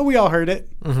 But we all heard it.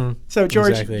 Mm-hmm. So,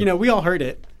 George, exactly. We all heard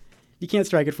it. You can't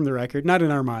strike it from the record, not in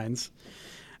our minds.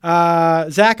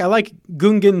 Zach, I like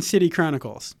Gungan City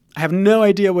Chronicles. I have no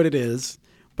idea what it is,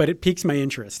 but it piques my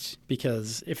interest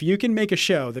because if you can make a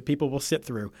show that people will sit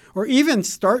through or even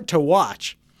start to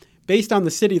watch based on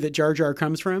the city that Jar Jar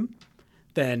comes from,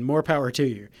 then more power to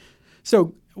you.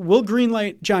 So we'll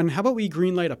greenlight, John, how about we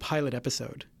greenlight a pilot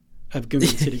episode of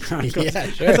Gungan City Chronicles? Yeah,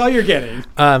 sure. That's all you're getting.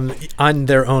 On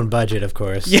their own budget, of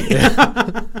course.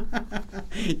 Yeah.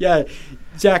 Yeah.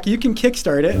 Zach, you can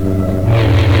kickstart it.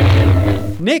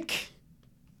 Nick.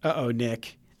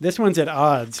 Nick. This one's at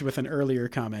odds with an earlier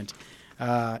comment.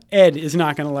 Ed is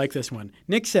not going to like this one.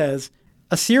 Nick says,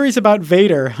 a series about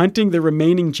Vader hunting the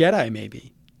remaining Jedi,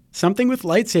 maybe. Something with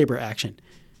lightsaber action.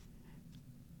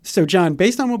 So, John,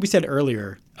 based on what we said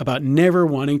earlier about never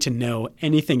wanting to know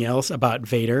anything else about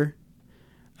Vader,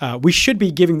 we should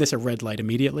be giving this a red light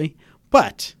immediately.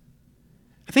 But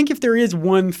I think if there is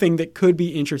one thing that could be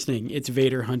interesting, it's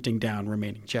Vader hunting down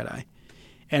remaining Jedi.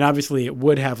 And obviously it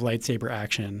would have lightsaber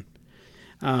action.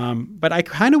 But I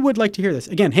kind of would like to hear this.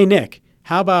 Again, hey, Nick,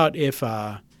 how about if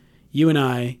you and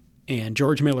I and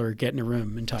George Miller get in a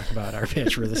room and talk about our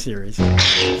pitch for the series?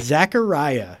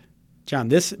 Zachariah. John,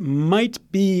 this might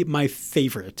be my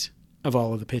favorite of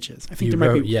all of the pitches. I think you there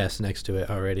wrote might be yes next to it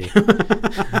already.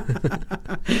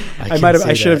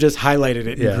 I should have just highlighted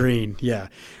it in green. Yeah.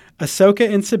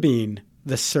 Ahsoka and Sabine,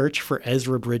 The Search for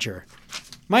Ezra Bridger.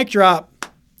 Mic drop.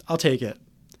 I'll take it.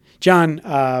 John,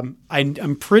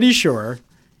 I'm pretty sure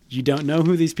you don't know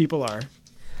who these people are.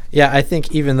 Yeah, I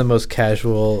think even the most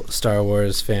casual Star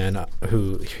Wars fan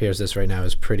who hears this right now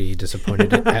is pretty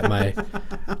disappointed at my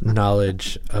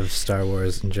knowledge of Star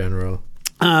Wars in general.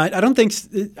 I don't think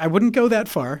I wouldn't go that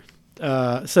far.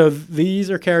 So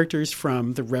these are characters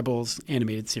from the Rebels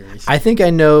animated series. I think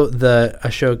I know the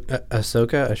Ahsoka,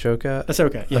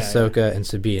 yeah, Ahsoka and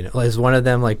Sabine. Is one of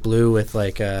them like blue with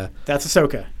like a? That's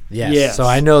Ahsoka. Yes. So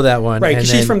I know that one. Right,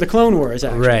 because she's from the Clone Wars,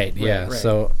 actually. Right. Yeah. Right.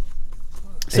 So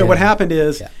what happened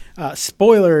is.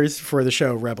 Spoilers for the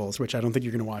show Rebels, which I don't think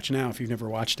you're going to watch now if you've never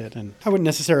watched it. And I wouldn't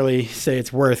necessarily say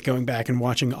it's worth going back and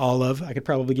watching all of. I could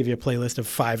probably give you a playlist of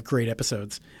 5 great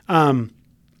episodes.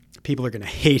 People are going to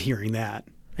hate hearing that.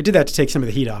 I did that to take some of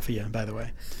the heat off of you, by the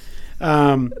way.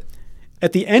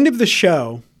 At the end of the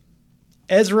show,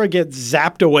 Ezra gets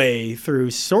zapped away through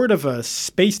sort of a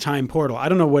space-time portal. I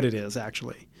don't know what it is,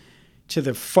 actually, to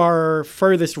the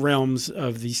furthest realms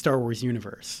of the Star Wars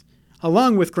universe.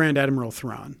 along with Grand Admiral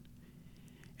Thrawn.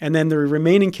 And then the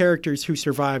remaining characters who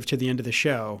survive to the end of the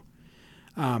show,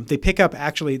 they pick up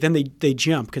then they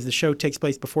jump, because the show takes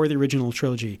place before the original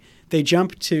trilogy. They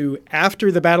jump to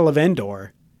after the Battle of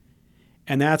Endor,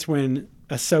 and that's when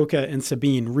Ahsoka and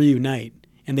Sabine reunite,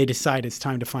 and they decide it's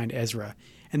time to find Ezra.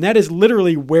 And that is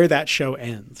literally where that show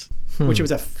ends, which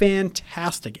was a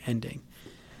fantastic ending.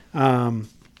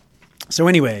 So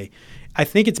anyway, I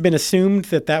think it's been assumed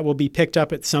that will be picked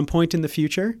up at some point in the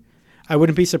future. I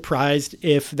wouldn't be surprised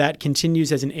if that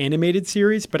continues as an animated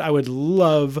series, but I would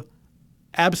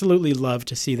absolutely love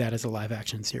to see that as a live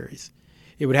action series.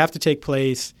 It would have to take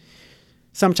place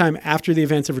sometime after the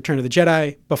events of Return of the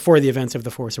Jedi, before the events of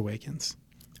The Force Awakens.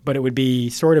 But it would be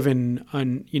sort of in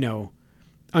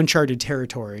uncharted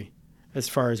territory as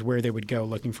far as where they would go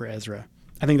looking for Ezra.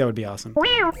 I think that would be awesome.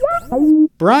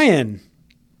 Brian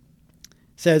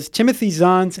says, Timothy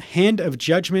Zahn's Hand of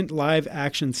Judgment live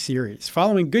action series,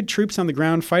 following good troops on the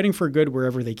ground, fighting for good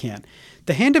wherever they can.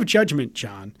 The Hand of Judgment,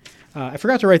 John, I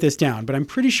forgot to write this down, but I'm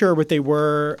pretty sure what they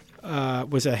were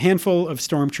was a handful of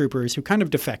stormtroopers who kind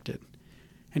of defected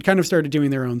and kind of started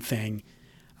doing their own thing.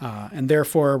 And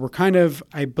therefore were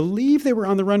I believe they were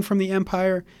on the run from the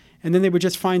Empire, and then they would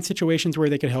just find situations where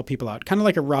they could help people out, kind of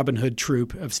like a Robin Hood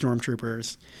troop of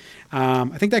stormtroopers.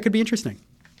 I think that could be interesting.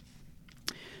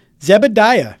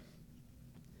 Zebediah.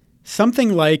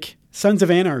 Something like Sons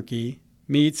of Anarchy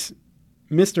meets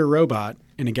Mr. Robot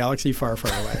in a galaxy far,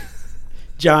 far away.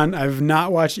 John, I've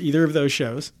not watched either of those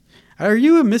shows. Are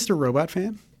you a Mr. Robot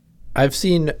fan? I've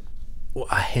seen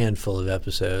a handful of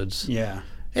episodes. Yeah.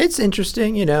 It's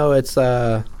interesting. It's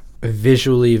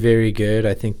visually very good.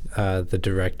 I think the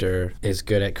director is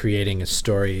good at creating a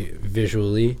story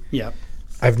visually. Yep.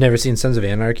 I've never seen Sons of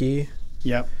Anarchy.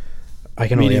 Yep. I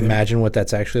can only imagine what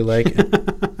that's actually like.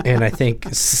 And I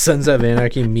think Sons of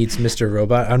Anarchy meets Mr.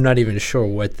 Robot. I'm not even sure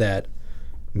what that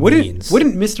means.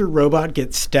 Wouldn't Mr. Robot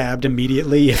get stabbed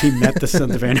immediately if he met the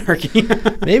Sons of Anarchy?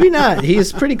 Maybe not.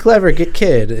 He's a pretty clever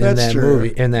kid in That's true. movie,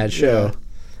 in that show. Yeah.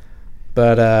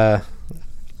 But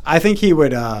I think he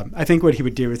would. I think what he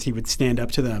would do is he would stand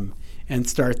up to them and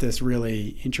start this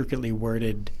really intricately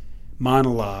worded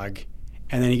monologue,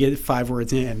 and then he gets 5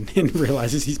 words in and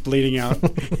realizes he's bleeding out.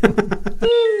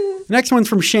 The next one's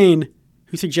from Shane,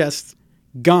 who suggests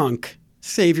Gonk,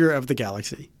 Savior of the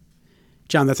Galaxy.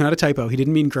 John, that's not a typo. He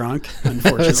didn't mean Gronk,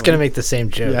 unfortunately. It's going to make the same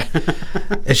joke. Yeah.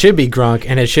 It should be Gronk,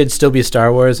 and it should still be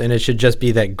Star Wars, and it should just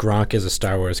be that Gronk is a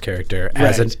Star Wars character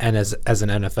as an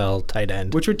NFL tight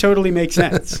end. Which would totally make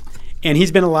sense. And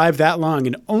he's been alive that long,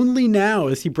 and only now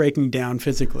is he breaking down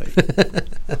physically.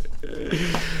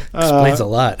 Explains a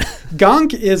lot.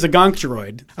 Gonk is a Gonk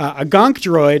droid. A Gonk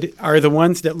droid are the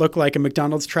ones that look like a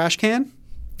McDonald's trash can.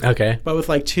 Okay. But with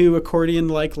like 2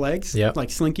 accordion-like legs, yep.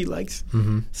 Like slinky legs.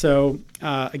 Mm-hmm. So,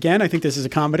 again, I think this is a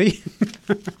comedy.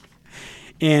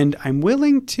 And I'm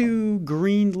willing to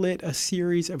greenlit a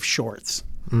series of shorts.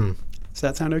 Does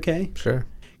that sound okay? Sure.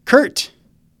 Kurt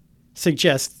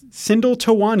suggests Sindel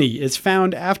Tawani is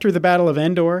found after the Battle of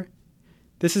Endor.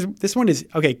 This one is,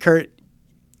 okay, Kurt,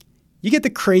 you get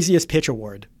the craziest pitch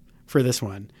award for this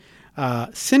one.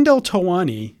 Sindel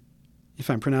Tawani, if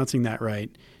I'm pronouncing that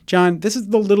right. John, this is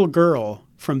the little girl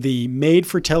from the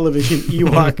made-for-television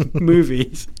Ewok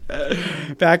movies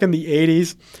back in the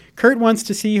 80s. Kurt wants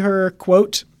to see her,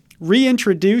 quote,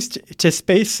 reintroduced to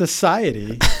space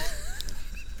society.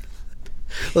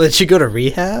 Well, did she go to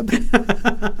rehab?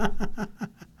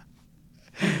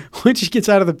 When she gets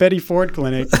out of the Betty Ford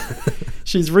clinic,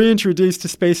 she's reintroduced to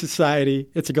space society.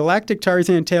 It's a galactic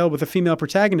Tarzan tale with a female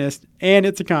protagonist, and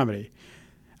it's a comedy.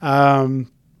 I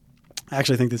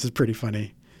actually think this is pretty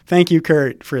funny. Thank you,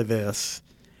 Kurt, for this.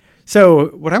 So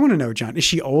what I want to know, John, is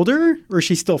she older or is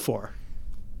she still 4?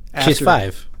 She's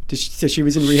 5. So she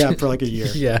was in rehab for like a year.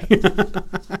 Yeah.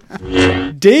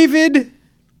 David,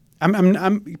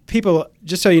 I'm people,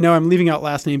 just so you know, I'm leaving out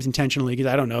last names intentionally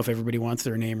because I don't know if everybody wants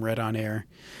their name read on air.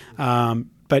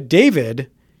 But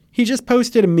David, he just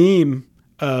posted a meme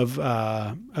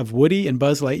of Woody and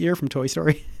Buzz Lightyear from Toy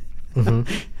Story.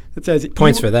 Mm-hmm. It says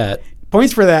Points for that.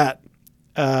 Points for that.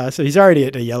 So he's already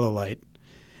at a yellow light.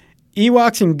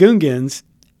 Ewoks and Gungans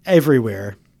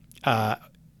everywhere.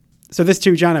 So this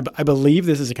too, John, I believe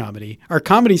this is a comedy. Our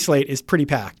comedy slate is pretty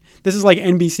packed. This is like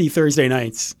NBC Thursday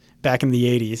nights back in the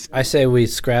 80s. I say we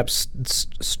scrap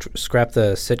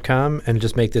the sitcom and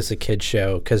just make this a kid's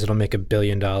show because it'll make $1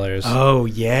 billion. Oh,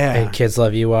 yeah. And kids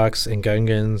love Ewoks and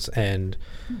Gungans. And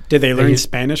did they learn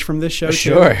Spanish from this show?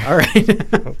 Sure. Too? All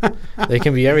right. They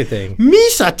can be everything.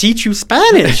 Misa teach you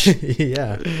Spanish.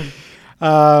 Yeah.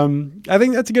 I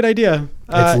think that's a good idea.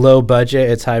 It's low budget.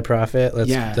 It's high profit.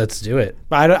 Let's do it.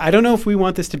 But I don't know if we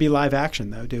want this to be live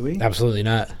action, though, do we? Absolutely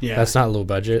not. Yeah. That's not low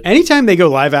budget. Anytime they go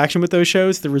live action with those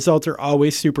shows, the results are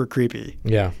always super creepy.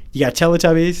 Yeah. You got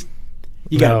Teletubbies.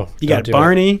 You got do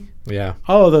Barney. Yeah.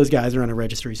 All of those guys are on a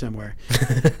registry somewhere.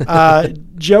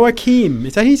 Joachim.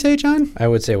 Is that how you say it, John? I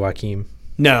would say Joaquin.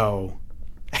 No.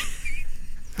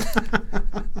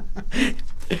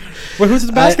 Well, who's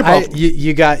the basketball?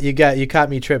 You caught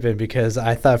me tripping because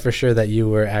I thought for sure that you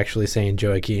were actually saying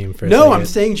Joaquin for a second. No, I'm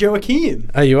saying Joachim.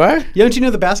 Oh, you are? Don't you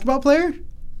know the basketball player?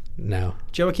 No.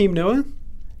 Joachim Noah?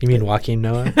 You mean Joaquin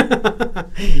Noah?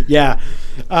 Yeah.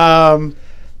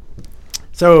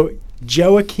 So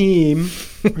Joachim,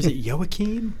 or is it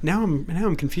Joachim? Now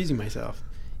I'm confusing myself.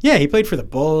 Yeah, he played for the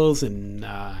Bulls, and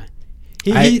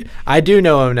I do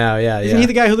know him now. Yeah, isn't he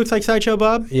the guy who looks like Sideshow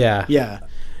Bob? Yeah. Yeah.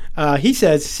 He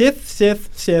says Sith,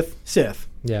 Sith, Sith, Sith.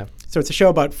 Yeah. So it's a show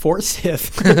about 4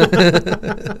 Sith.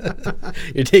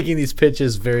 You're taking these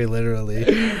pitches very literally.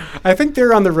 I think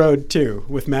they're on the road too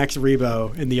with Max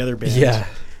Rebo and the other band.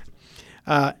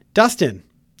 Yeah. Dustin.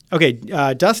 Okay,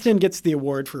 Dustin gets the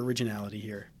award for originality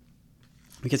here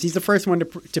because he's the first one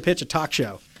to pitch a talk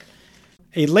show.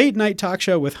 A late night talk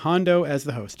show with Hondo as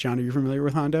the host. John, are you familiar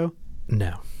with Hondo?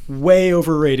 No. Way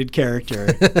overrated character.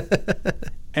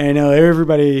 And I know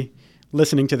everybody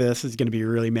listening to this is going to be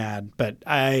really mad, but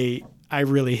I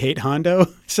really hate Hondo.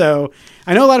 So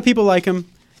I know a lot of people like him.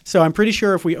 So I'm pretty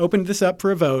sure if we opened this up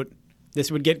for a vote,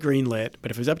 this would get greenlit.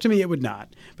 But if it was up to me, it would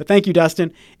not. But thank you,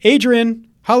 Dustin. Adrian,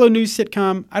 Hollow News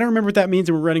sitcom. I don't remember what that means,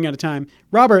 and we're running out of time.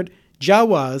 Robert,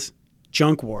 Jawas,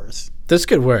 Junk Wars. This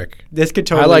could work. This could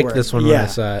totally work. I liked work. this one when I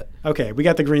saw it. Okay, we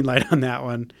got the green light on that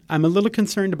one. I'm a little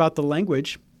concerned about the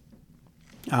language.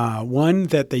 One,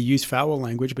 that they use foul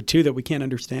language, but two, that we can't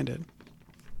understand it.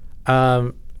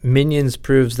 Minions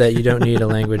proves that you don't need a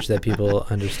language that people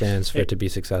understand for it to be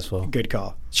successful. Good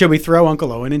call. Should we throw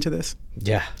Uncle Owen into this?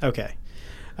 Yeah. Okay.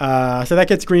 So that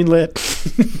gets greenlit.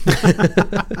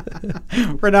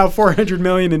 We're now $400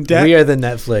 million in debt. We are the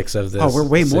Netflix of this. Oh, we're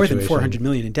way more than situation. $400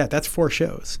 million in debt. That's 4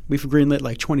 shows. We've greenlit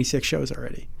like 26 shows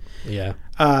already. Yeah.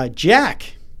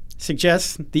 Jack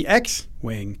suggests the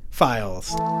X-Wing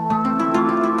Files.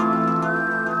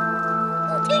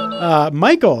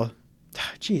 Michael.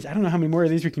 Geez, I don't know how many more of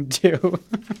these we can do.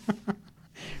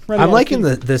 I'm liking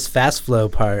this fast flow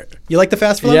part. You like the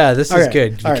fast flow? Yeah, this is Okay.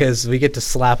 good All because we get to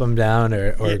slap them down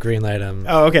or green light them.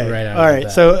 Oh, okay. Right out All of right. the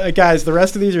bat. So, guys, the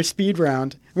rest of these are speed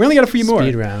round. We only got a few more.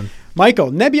 Speed round.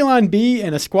 Michael, Nebulon B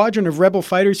and a squadron of rebel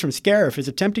fighters from Scarif is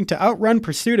attempting to outrun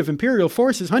pursuit of Imperial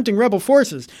forces hunting rebel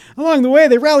forces. Along the way,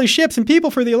 they rally ships and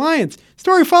people for the Alliance.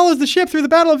 Story follows the ship through the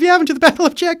Battle of Yavin to the Battle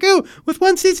of Jakku, with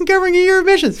 1 season covering a year of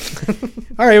missions.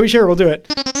 All right, we'll do it.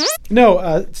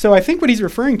 No, so I think what he's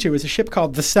referring to is a ship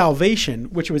called the Salvation,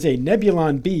 which was a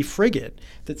Nebulon B frigate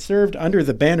that served under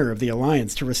the banner of the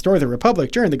Alliance to restore the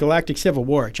Republic during the Galactic Civil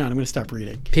War. John, I'm going to stop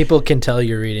reading. People can tell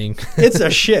you're reading. It's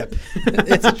a ship.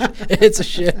 It's a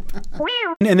ship.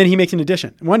 And then he makes an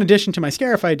addition. One addition to my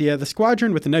Scarif idea: the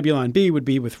squadron with the Nebulon B would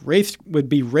be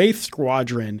Wraith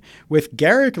Squadron with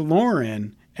Garrick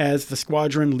Lauren as the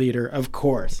squadron leader, of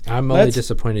course. I'm only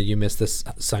disappointed you missed this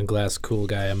sunglass cool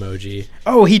guy emoji.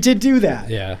 Oh, he did do that.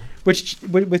 Yeah. Which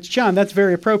John, that's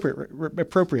very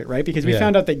appropriate, right? Because we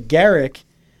found out that Garrick,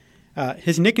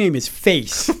 his nickname is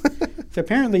Face. So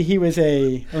apparently he was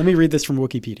let me read this from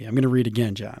Wikipedia. I'm going to read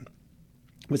again, John.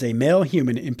 Was a male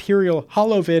human Imperial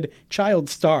holovid child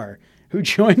star who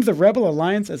joined the Rebel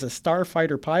Alliance as a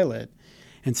starfighter pilot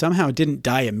and somehow didn't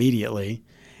die immediately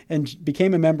and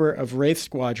became a member of Wraith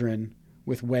Squadron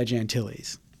with Wedge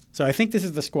Antilles. So I think this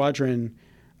is the squadron,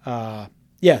 that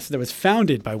was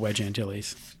founded by Wedge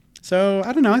Antilles. So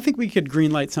I don't know. I think we could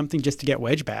greenlight something just to get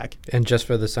Wedge back. And just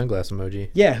for the sunglass emoji.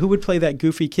 Yeah, who would play that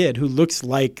goofy kid who looks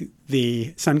like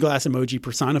the sunglass emoji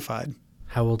personified?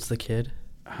 How old's the kid?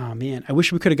 Oh, man. I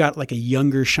wish we could have got like a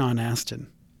younger Sean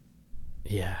Astin.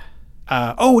 Yeah.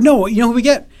 No. You know who we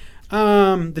get?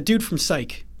 The dude from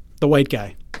Psych. The white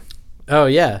guy. Oh,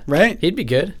 yeah. Right? He'd be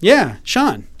good. Yeah,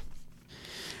 Sean.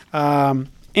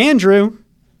 Andrew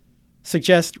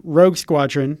suggests Rogue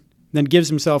Squadron, then gives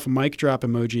himself a mic drop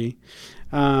emoji.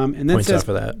 And then Points says, out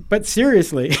for that. But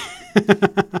seriously,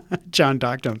 John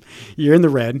docked him. You're in the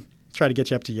red. Try to get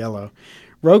you up to yellow.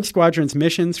 Rogue Squadron's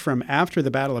missions from after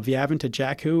the Battle of Yavin to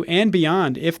Jakku and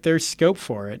beyond, if there's scope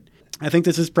for it. I think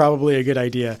this is probably a good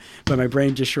idea, but my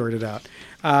brain just shorted out.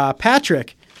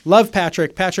 Patrick. Love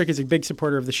Patrick. Patrick is a big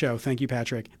supporter of the show. Thank you,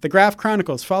 Patrick. The Graf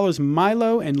Chronicles follows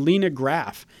Milo and Lena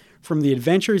Graf from the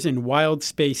Adventures in Wild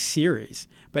Space series,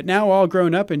 but now all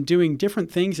grown up and doing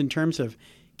different things in terms of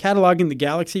cataloging the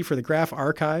galaxy for the Graph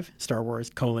Archive, Star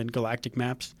Wars, Galactic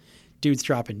Maps. Dude's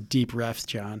dropping deep refs,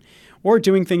 John. Or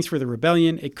doing things for the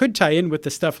Rebellion. It could tie in with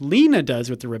the stuff Lena does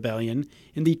with the Rebellion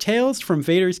in the Tales from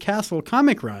Vader's Castle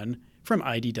comic run from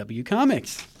IDW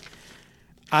Comics.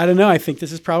 I don't know. I think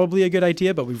this is probably a good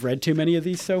idea, but we've read too many of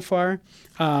these so far.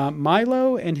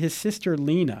 Milo and his sister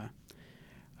Lena.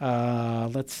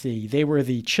 Let's see. They were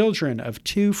the children of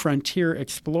two frontier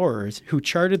explorers who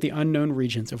charted the unknown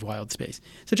regions of wild space.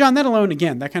 So, John, that alone,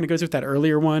 again, that kind of goes with that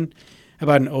earlier one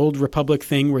about an old Republic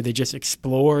thing where they just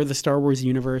explore the Star Wars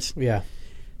universe. Yeah.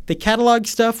 They catalog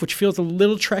stuff, which feels a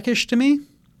little Trekkish to me.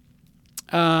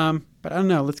 But I don't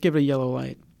know. Let's give it a yellow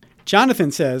light.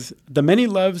 Jonathan says, The Many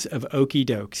Loves of Okie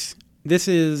Dokes. This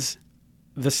is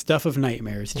the stuff of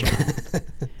nightmares, John.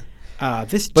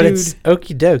 This dude... But it's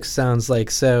Okie Doke sounds like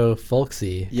so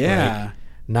folksy. Yeah. Like,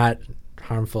 not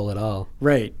harmful at all.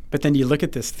 Right. But then you look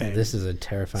at this thing. This is a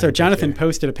terrifying So Jonathan picture.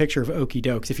 posted a picture of Okie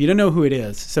Dokes. If you don't know who it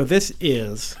is, so this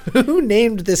is... Who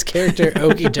named this character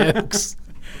Okie Dokes?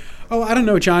 Oh, I don't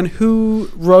know, John. Who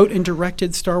wrote and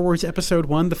directed Star Wars Episode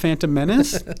 1, The Phantom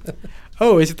Menace?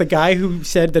 Oh, is it the guy who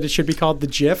said that it should be called the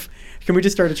GIF? Can we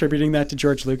just start attributing that to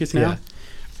George Lucas now? Yeah.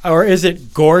 Or is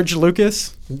it Gorge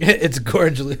Lucas? It's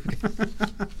Gorge Lucas.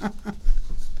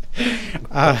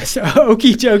 So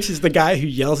Okie Dokes is the guy who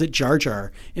yells at Jar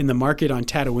Jar in the market on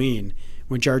Tatooine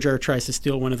when Jar Jar tries to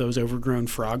steal one of those overgrown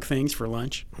frog things for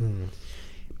lunch. Mm.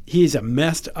 He's a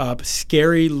messed up,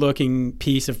 scary-looking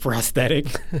piece of prosthetic.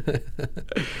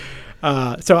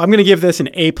 So I'm going to give this an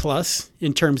A+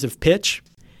 in terms of pitch.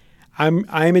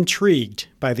 I'm intrigued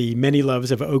by the many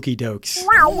loves of Okie Dokes.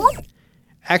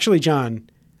 Actually, John,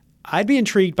 I'd be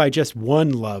intrigued by just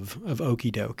one love of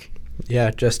Okie Doke.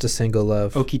 Yeah, just a single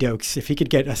love. Okie Dokes. If he could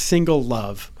get a single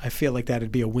love, I feel like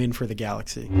that'd be a win for the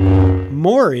galaxy.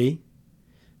 Maury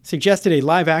suggested a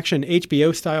live-action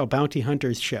HBO-style bounty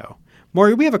hunters show.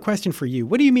 Maury, we have a question for you.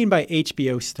 What do you mean by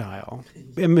HBO style?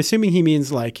 I'm assuming he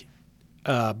means like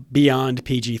beyond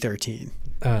PG-13.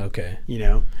 Oh, okay. You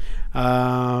know?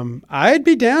 I'd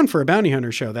be down for a bounty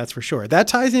hunter show, that's for sure. That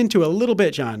ties into a little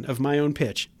bit, John, of my own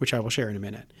pitch, which I will share in a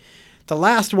minute. The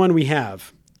last one we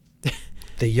have.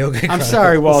 The Yoga Chronicles. I'm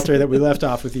sorry, Walter, that we left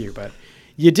off with you, but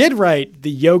you did write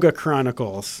the Yoga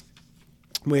Chronicles,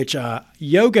 which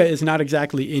yoga is not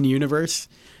exactly in universe.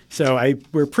 So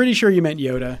we're pretty sure you meant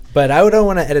Yoda. But I don't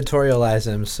want to editorialize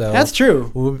him. So that's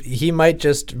true. He might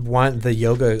just want the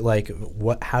yoga, like,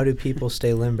 how do people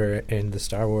stay limber in the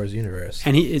Star Wars universe?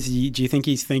 And do you think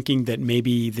he's thinking that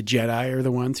maybe the Jedi are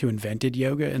the ones who invented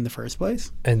yoga in the first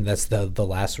place? And that's the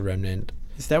last remnant.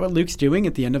 Is that what Luke's doing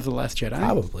at the end of The Last Jedi?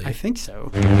 Probably. I think so.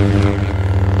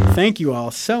 Thank you all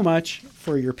so much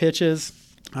for your pitches.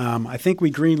 I think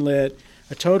we greenlit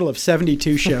a total of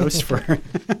 72 shows for...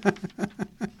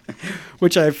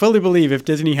 Which I fully believe if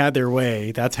Disney had their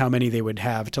way, that's how many they would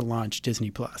have to launch Disney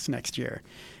Plus next year.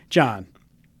 John,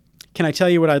 can I tell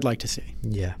you what I'd like to see?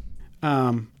 Yeah.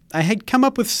 I had come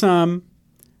up with some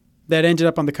that ended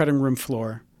up on the cutting room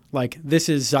floor, like This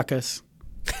Is Zuckus.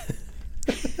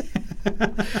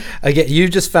 Again, you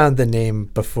just found the name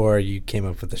before you came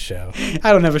up with the show.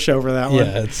 I don't have a show for that one.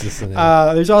 Yeah, it's just a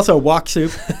name. There's also Walk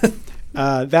Soup.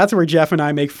 That's where Jeff and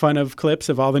I make fun of clips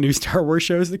of all the new Star Wars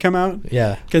shows that come out.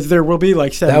 Yeah. Because there will be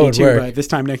like 72 work. by this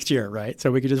time next year, right?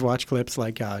 So we could just watch clips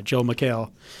like Joel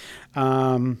McHale.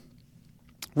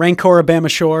 Rancor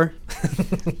Bama Shore.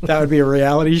 That would be a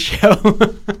reality show.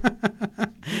 With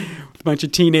a bunch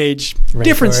of teenage,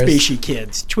 different species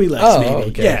kids. Twi'leks,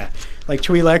 maybe. Okay. Yeah. Like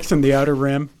Twi'leks and the Outer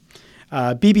Rim.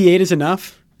 BB-8 is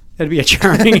enough. That'd be a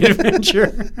charming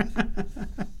adventure.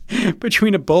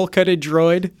 Between a bowl-cutted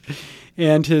droid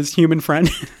and his human friend.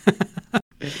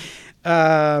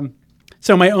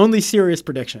 So my only serious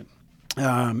prediction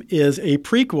is a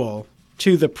prequel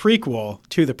to the prequel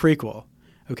to the prequel.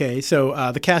 Okay,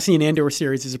 so the Cassian Andor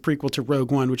series is a prequel to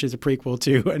Rogue One, which is a prequel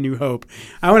to A New Hope.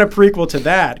 I want a prequel to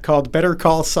that called Better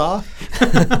Call Saul,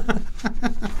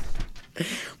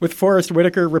 with Forrest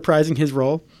Whitaker reprising his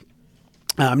role.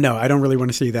 No, I don't really want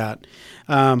to see that.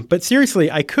 But seriously,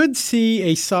 I could see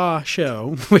a Saw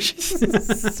show, which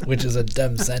is a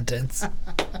dumb sentence.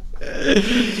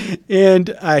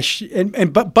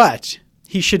 But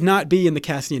he should not be in the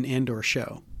Cassian Andor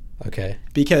show. Okay.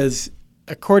 Because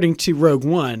according to Rogue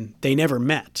One, they never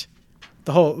met.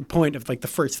 The whole point of like the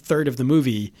first third of the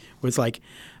movie was like,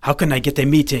 how can I get a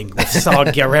meeting with Saw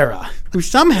Gerrera, who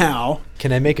somehow...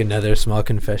 Can I make another small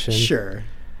confession? Sure.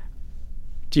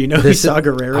 Do you know who Saw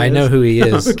Gerrera is? I know who he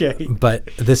is. Okay. But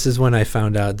this is when I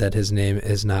found out that his name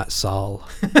is not Saul.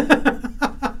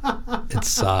 It's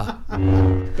Saw.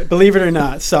 But believe it or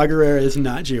not, Saw Gerrera is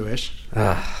not Jewish.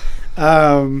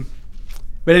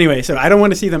 But anyway, so I don't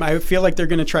want to see them. I feel like they're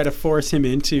going to try to force him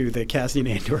into the Cassian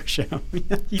Andor show.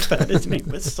 He thought his name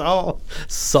was Saul.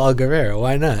 Saul Guerrero.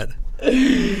 Why not?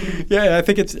 Yeah, I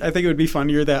think it would be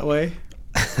funnier that way.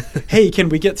 Hey, can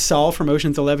we get Saul from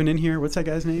Ocean's 11 in here? What's that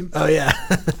guy's name? Oh yeah.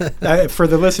 For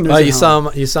the listeners. Oh, you saw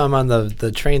him. You saw him on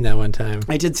the train that one time.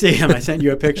 I did see him. I sent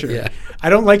you a picture. Yeah. I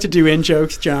don't like to do in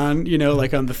jokes, John.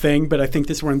 Like on the thing, but I think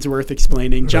this one's worth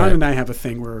explaining. John Right. and I have a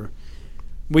thing where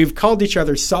we've called each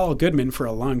other Saul Goodman for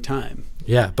a long time.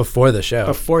 Yeah, before the show.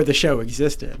 Before the show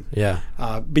existed. Yeah.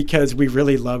 Because we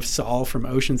really loved Saul from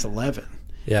Ocean's 11.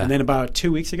 Yeah. And then about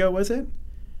 2 weeks ago, was it?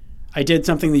 I did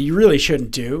something that you really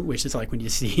shouldn't do, which is like when you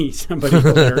see somebody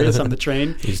hilarious on the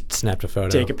train. You snapped a photo.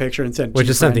 Take a picture and send it Which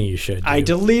to is your something friend. you should do. I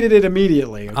deleted it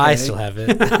immediately. Okay? I still have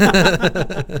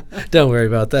it. Don't worry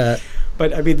about that.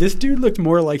 But, I mean, this dude looked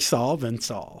more like Saul than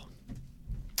Saul.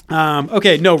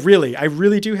 Okay, no, really. I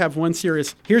really do have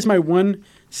here's my one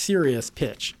serious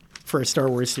pitch for a Star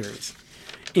Wars series.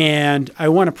 And I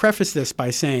want to preface this by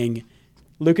saying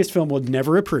Lucasfilm would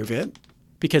never approve it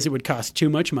because it would cost too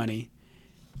much money.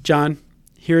 John,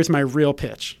 here's my real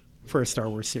pitch for a Star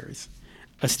Wars series.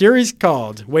 A series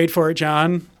called, wait for it,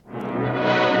 John,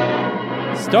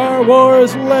 Star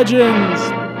Wars Legends.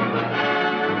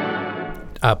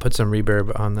 Put some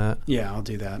reverb on that. Yeah, I'll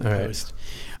do that in All right. post.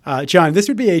 John, this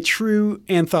would be a true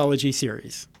anthology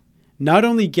series. Not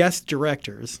only guest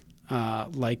directors,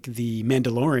 like The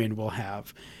Mandalorian will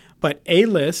have, but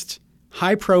A-list,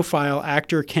 high-profile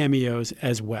actor cameos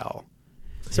as well.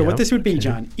 So what this would be,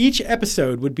 John, each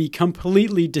episode would be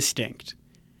completely distinct.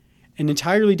 An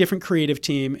entirely different creative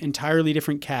team, entirely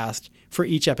different cast for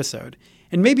each episode.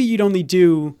 And maybe you'd only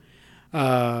do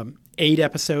 8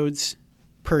 episodes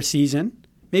per season.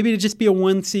 Maybe it'd just be a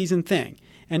one-season thing.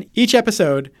 And each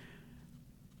episode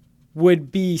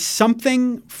would be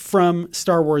something from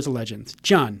Star Wars Legends.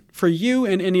 John, for you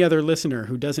and any other listener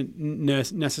who doesn't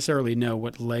necessarily know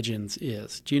what Legends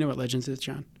is, do you know what Legends is,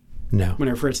 John? No. When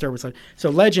I refer to Star Wars Legends. So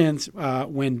Legends,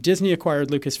 when Disney acquired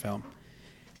Lucasfilm,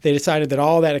 they decided that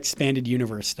all that expanded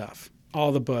universe stuff,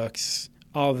 all the books,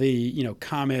 all the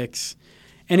comics,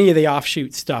 any of the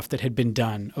offshoot stuff that had been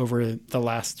done over the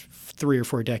last 3 or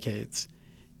 4 decades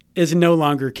is no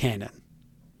longer canon.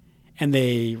 And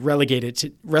they relegated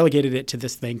it to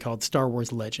this thing called Star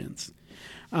Wars Legends.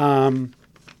 I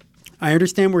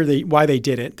understand why they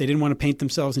did it. They didn't want to paint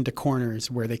themselves into corners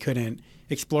where they couldn't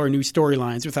explore new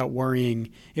storylines without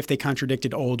worrying if they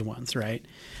contradicted old ones, right?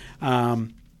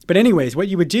 But anyways, what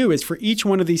you would do is for each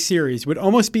one of these series would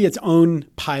almost be its own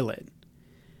pilot.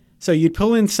 So you'd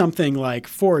pull in something like,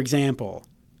 for example,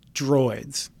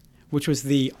 Droids, which was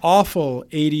the awful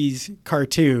 80s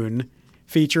cartoon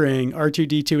featuring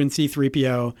R2-D2 and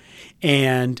C-3PO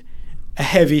and a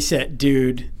heavyset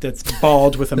dude that's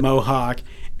bald with a mohawk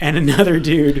and another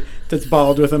dude that's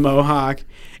bald with a mohawk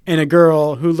and a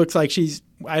girl who looks like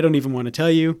I don't even want to tell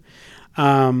you.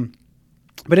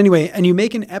 But anyway, and you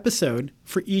make an episode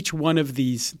for each one of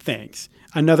these things.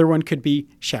 Another one could be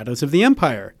Shadows of the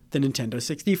Empire, the Nintendo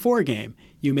 64 game.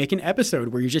 You make an episode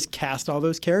where you just cast all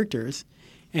those characters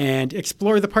and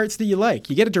explore the parts that you like.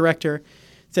 You get a director,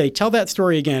 say, tell that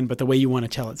story again, but the way you want to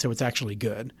tell it so it's actually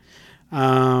good.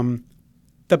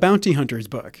 The Bounty Hunters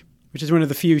book, which is one of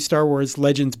the few Star Wars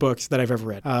Legends books that I've ever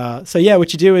read. So yeah,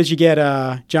 what you do is you get,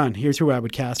 John, here's who I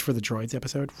would cast for the Droids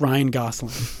episode. Ryan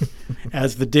Gosling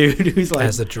as the dude who's like...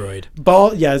 As a droid.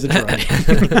 As a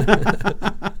droid.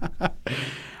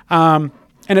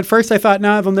 And at first I thought,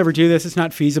 they'll never do this. It's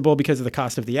not feasible because of the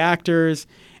cost of the actors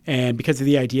and because of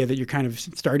the idea that you're kind of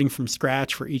starting from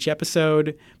scratch for each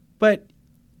episode. But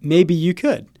maybe you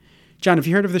could. John, have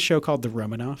you heard of the show called The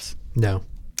Romanovs? No.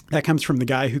 That comes from the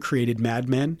guy who created Mad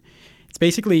Men. It's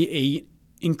basically a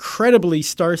incredibly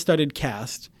star-studded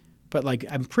cast, but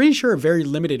I'm pretty sure a very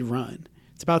limited run.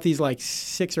 It's about these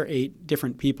 6 or 8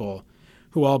 different people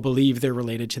who all believe they're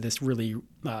related to this really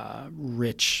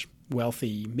rich,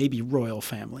 wealthy, maybe royal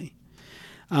family.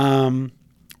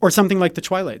 Or something like The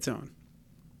Twilight Zone,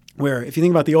 where if you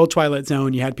think about the old Twilight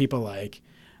Zone, you had people like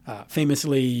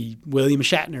famously, William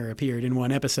Shatner appeared in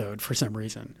one episode for some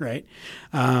reason, right?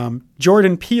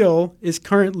 Jordan Peele is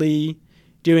currently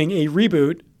doing a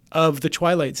reboot of The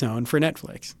Twilight Zone for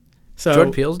Netflix. So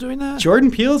Jordan Peele's doing that? Jordan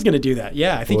Peele's going to do that,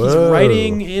 yeah. I think he's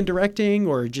writing and directing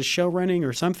or just show running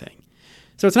or something.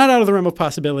 So it's not out of the realm of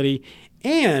possibility.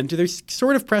 And there's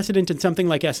sort of precedent in something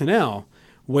like SNL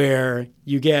where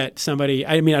you get somebody,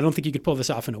 I don't think you could pull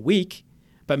this off in a week,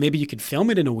 but maybe you could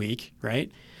film it in a week,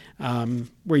 right?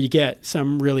 Where you get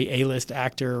some really A-list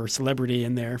actor or celebrity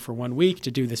in there for 1 week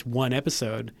to do this one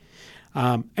episode.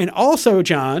 And also,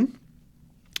 John,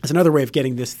 as another way of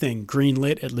getting this thing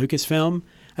greenlit at Lucasfilm,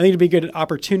 I think it'd be a good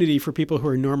opportunity for people who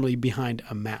are normally behind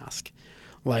a mask.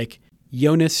 Like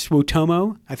Jonas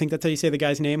Suotamo, I think that's how you say the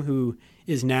guy's name, who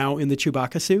is now in the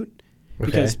Chewbacca suit.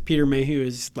 Because Peter Mayhew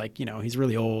is like, he's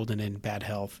really old and in bad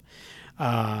health.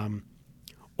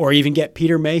 Or even get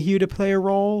Peter Mayhew to play a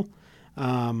role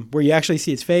where you actually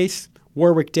see his face.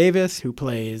 Warwick Davis, who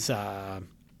plays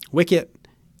Wicket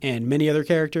and many other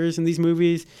characters in these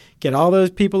movies. Get all those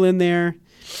people in there.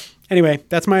 Anyway,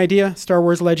 that's my idea, Star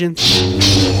Wars Legends.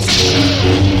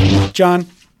 John,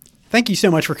 thank you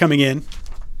so much for coming in.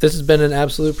 This has been an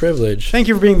absolute privilege. Thank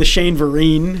you for being the Shane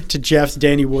Vereen to Jeff's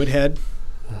Danny Woodhead.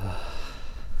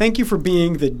 Thank you for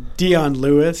being the Dion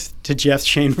Lewis to Jeff's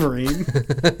Shane Vereen.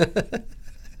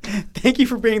 Thank you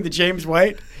for being the James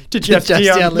White to Jeff's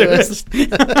Dion Lewis.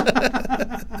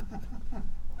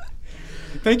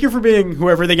 Thank you for being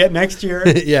whoever they get next year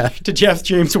to Jeff's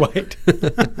James White.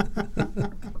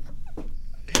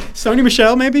 Sony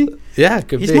Michel, maybe? Yeah,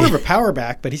 could be. He's more of a power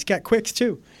back, but he's got quicks,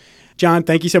 too. John,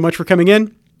 thank you so much for coming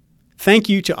in. Thank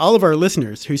you to all of our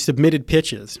listeners who submitted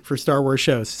pitches for Star Wars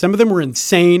shows. Some of them were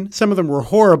insane. Some of them were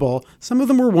horrible. Some of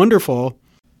them were wonderful.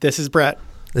 This is Brett.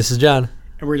 This is John.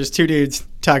 And we're just two dudes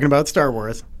talking about Star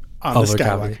Wars on the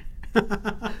Skywalk.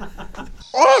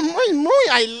 Oh, muy,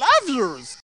 I love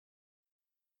yours.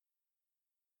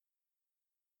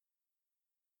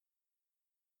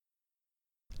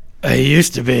 I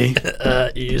used to be.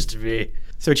 Used to be.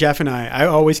 So Jeff and I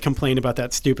always complain about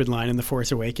that stupid line in The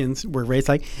Force Awakens where Rey's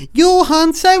like, "You're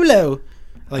Han Solo."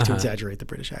 I like to exaggerate the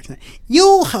British accent.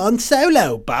 "You're Han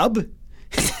Solo, Bob."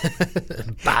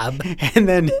 Bob. And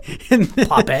then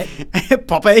Poppy.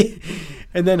 Poppy.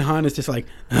 And then Han is just like,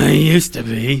 "I used to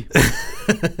be."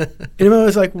 And I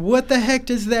was like, what the heck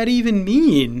does that even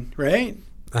mean, right?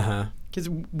 Uh-huh. Because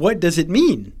what does it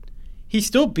mean? He's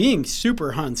still being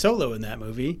super Han Solo in that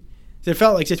movie. It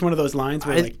felt like just one of those lines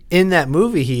where, like, in that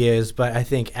movie he is, but I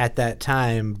think at that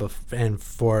time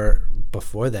before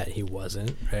that he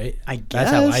wasn't, right? I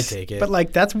guess. That's how I take it. But,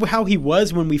 like, that's how he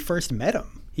was when we first met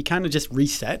him. He kind of just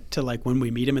reset to, like, when we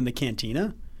meet him in the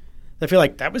cantina. I feel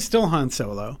like that was still Han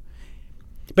Solo.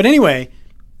 But anyway,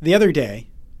 the other day,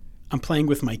 I'm playing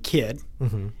with my kid,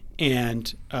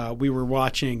 and we were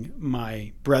watching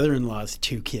my brother-in-law's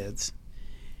two kids.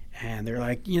 And they're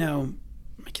like,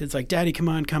 my kid's like, "Daddy,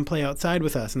 come play outside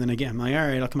with us." And then again, I'm like, "All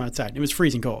right, I'll come outside." It was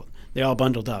freezing cold. They all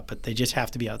bundled up, but they just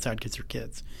have to be outside because they're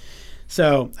kids.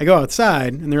 So I go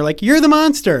outside, and they're like, "You're the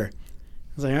monster." I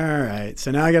was like, all right.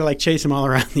 So now I got to, like, chase them all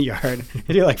around the yard.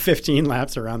 I do, like, 15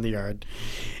 laps around the yard.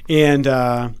 And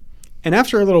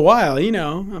after a little while,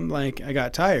 I'm like, I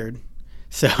got tired.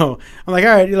 So I'm like,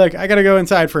 all right, look, I got to go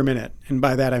inside for a minute. And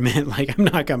by that, I meant, like, I'm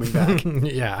not coming back.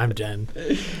 Yeah, I'm done.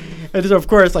 And so, of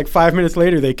course, like 5 minutes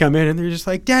later, they come in and they're just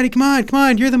like, "Daddy, come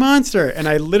on, you're the monster." And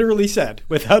I literally said,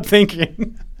 without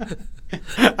thinking,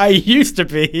 "I used to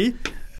be."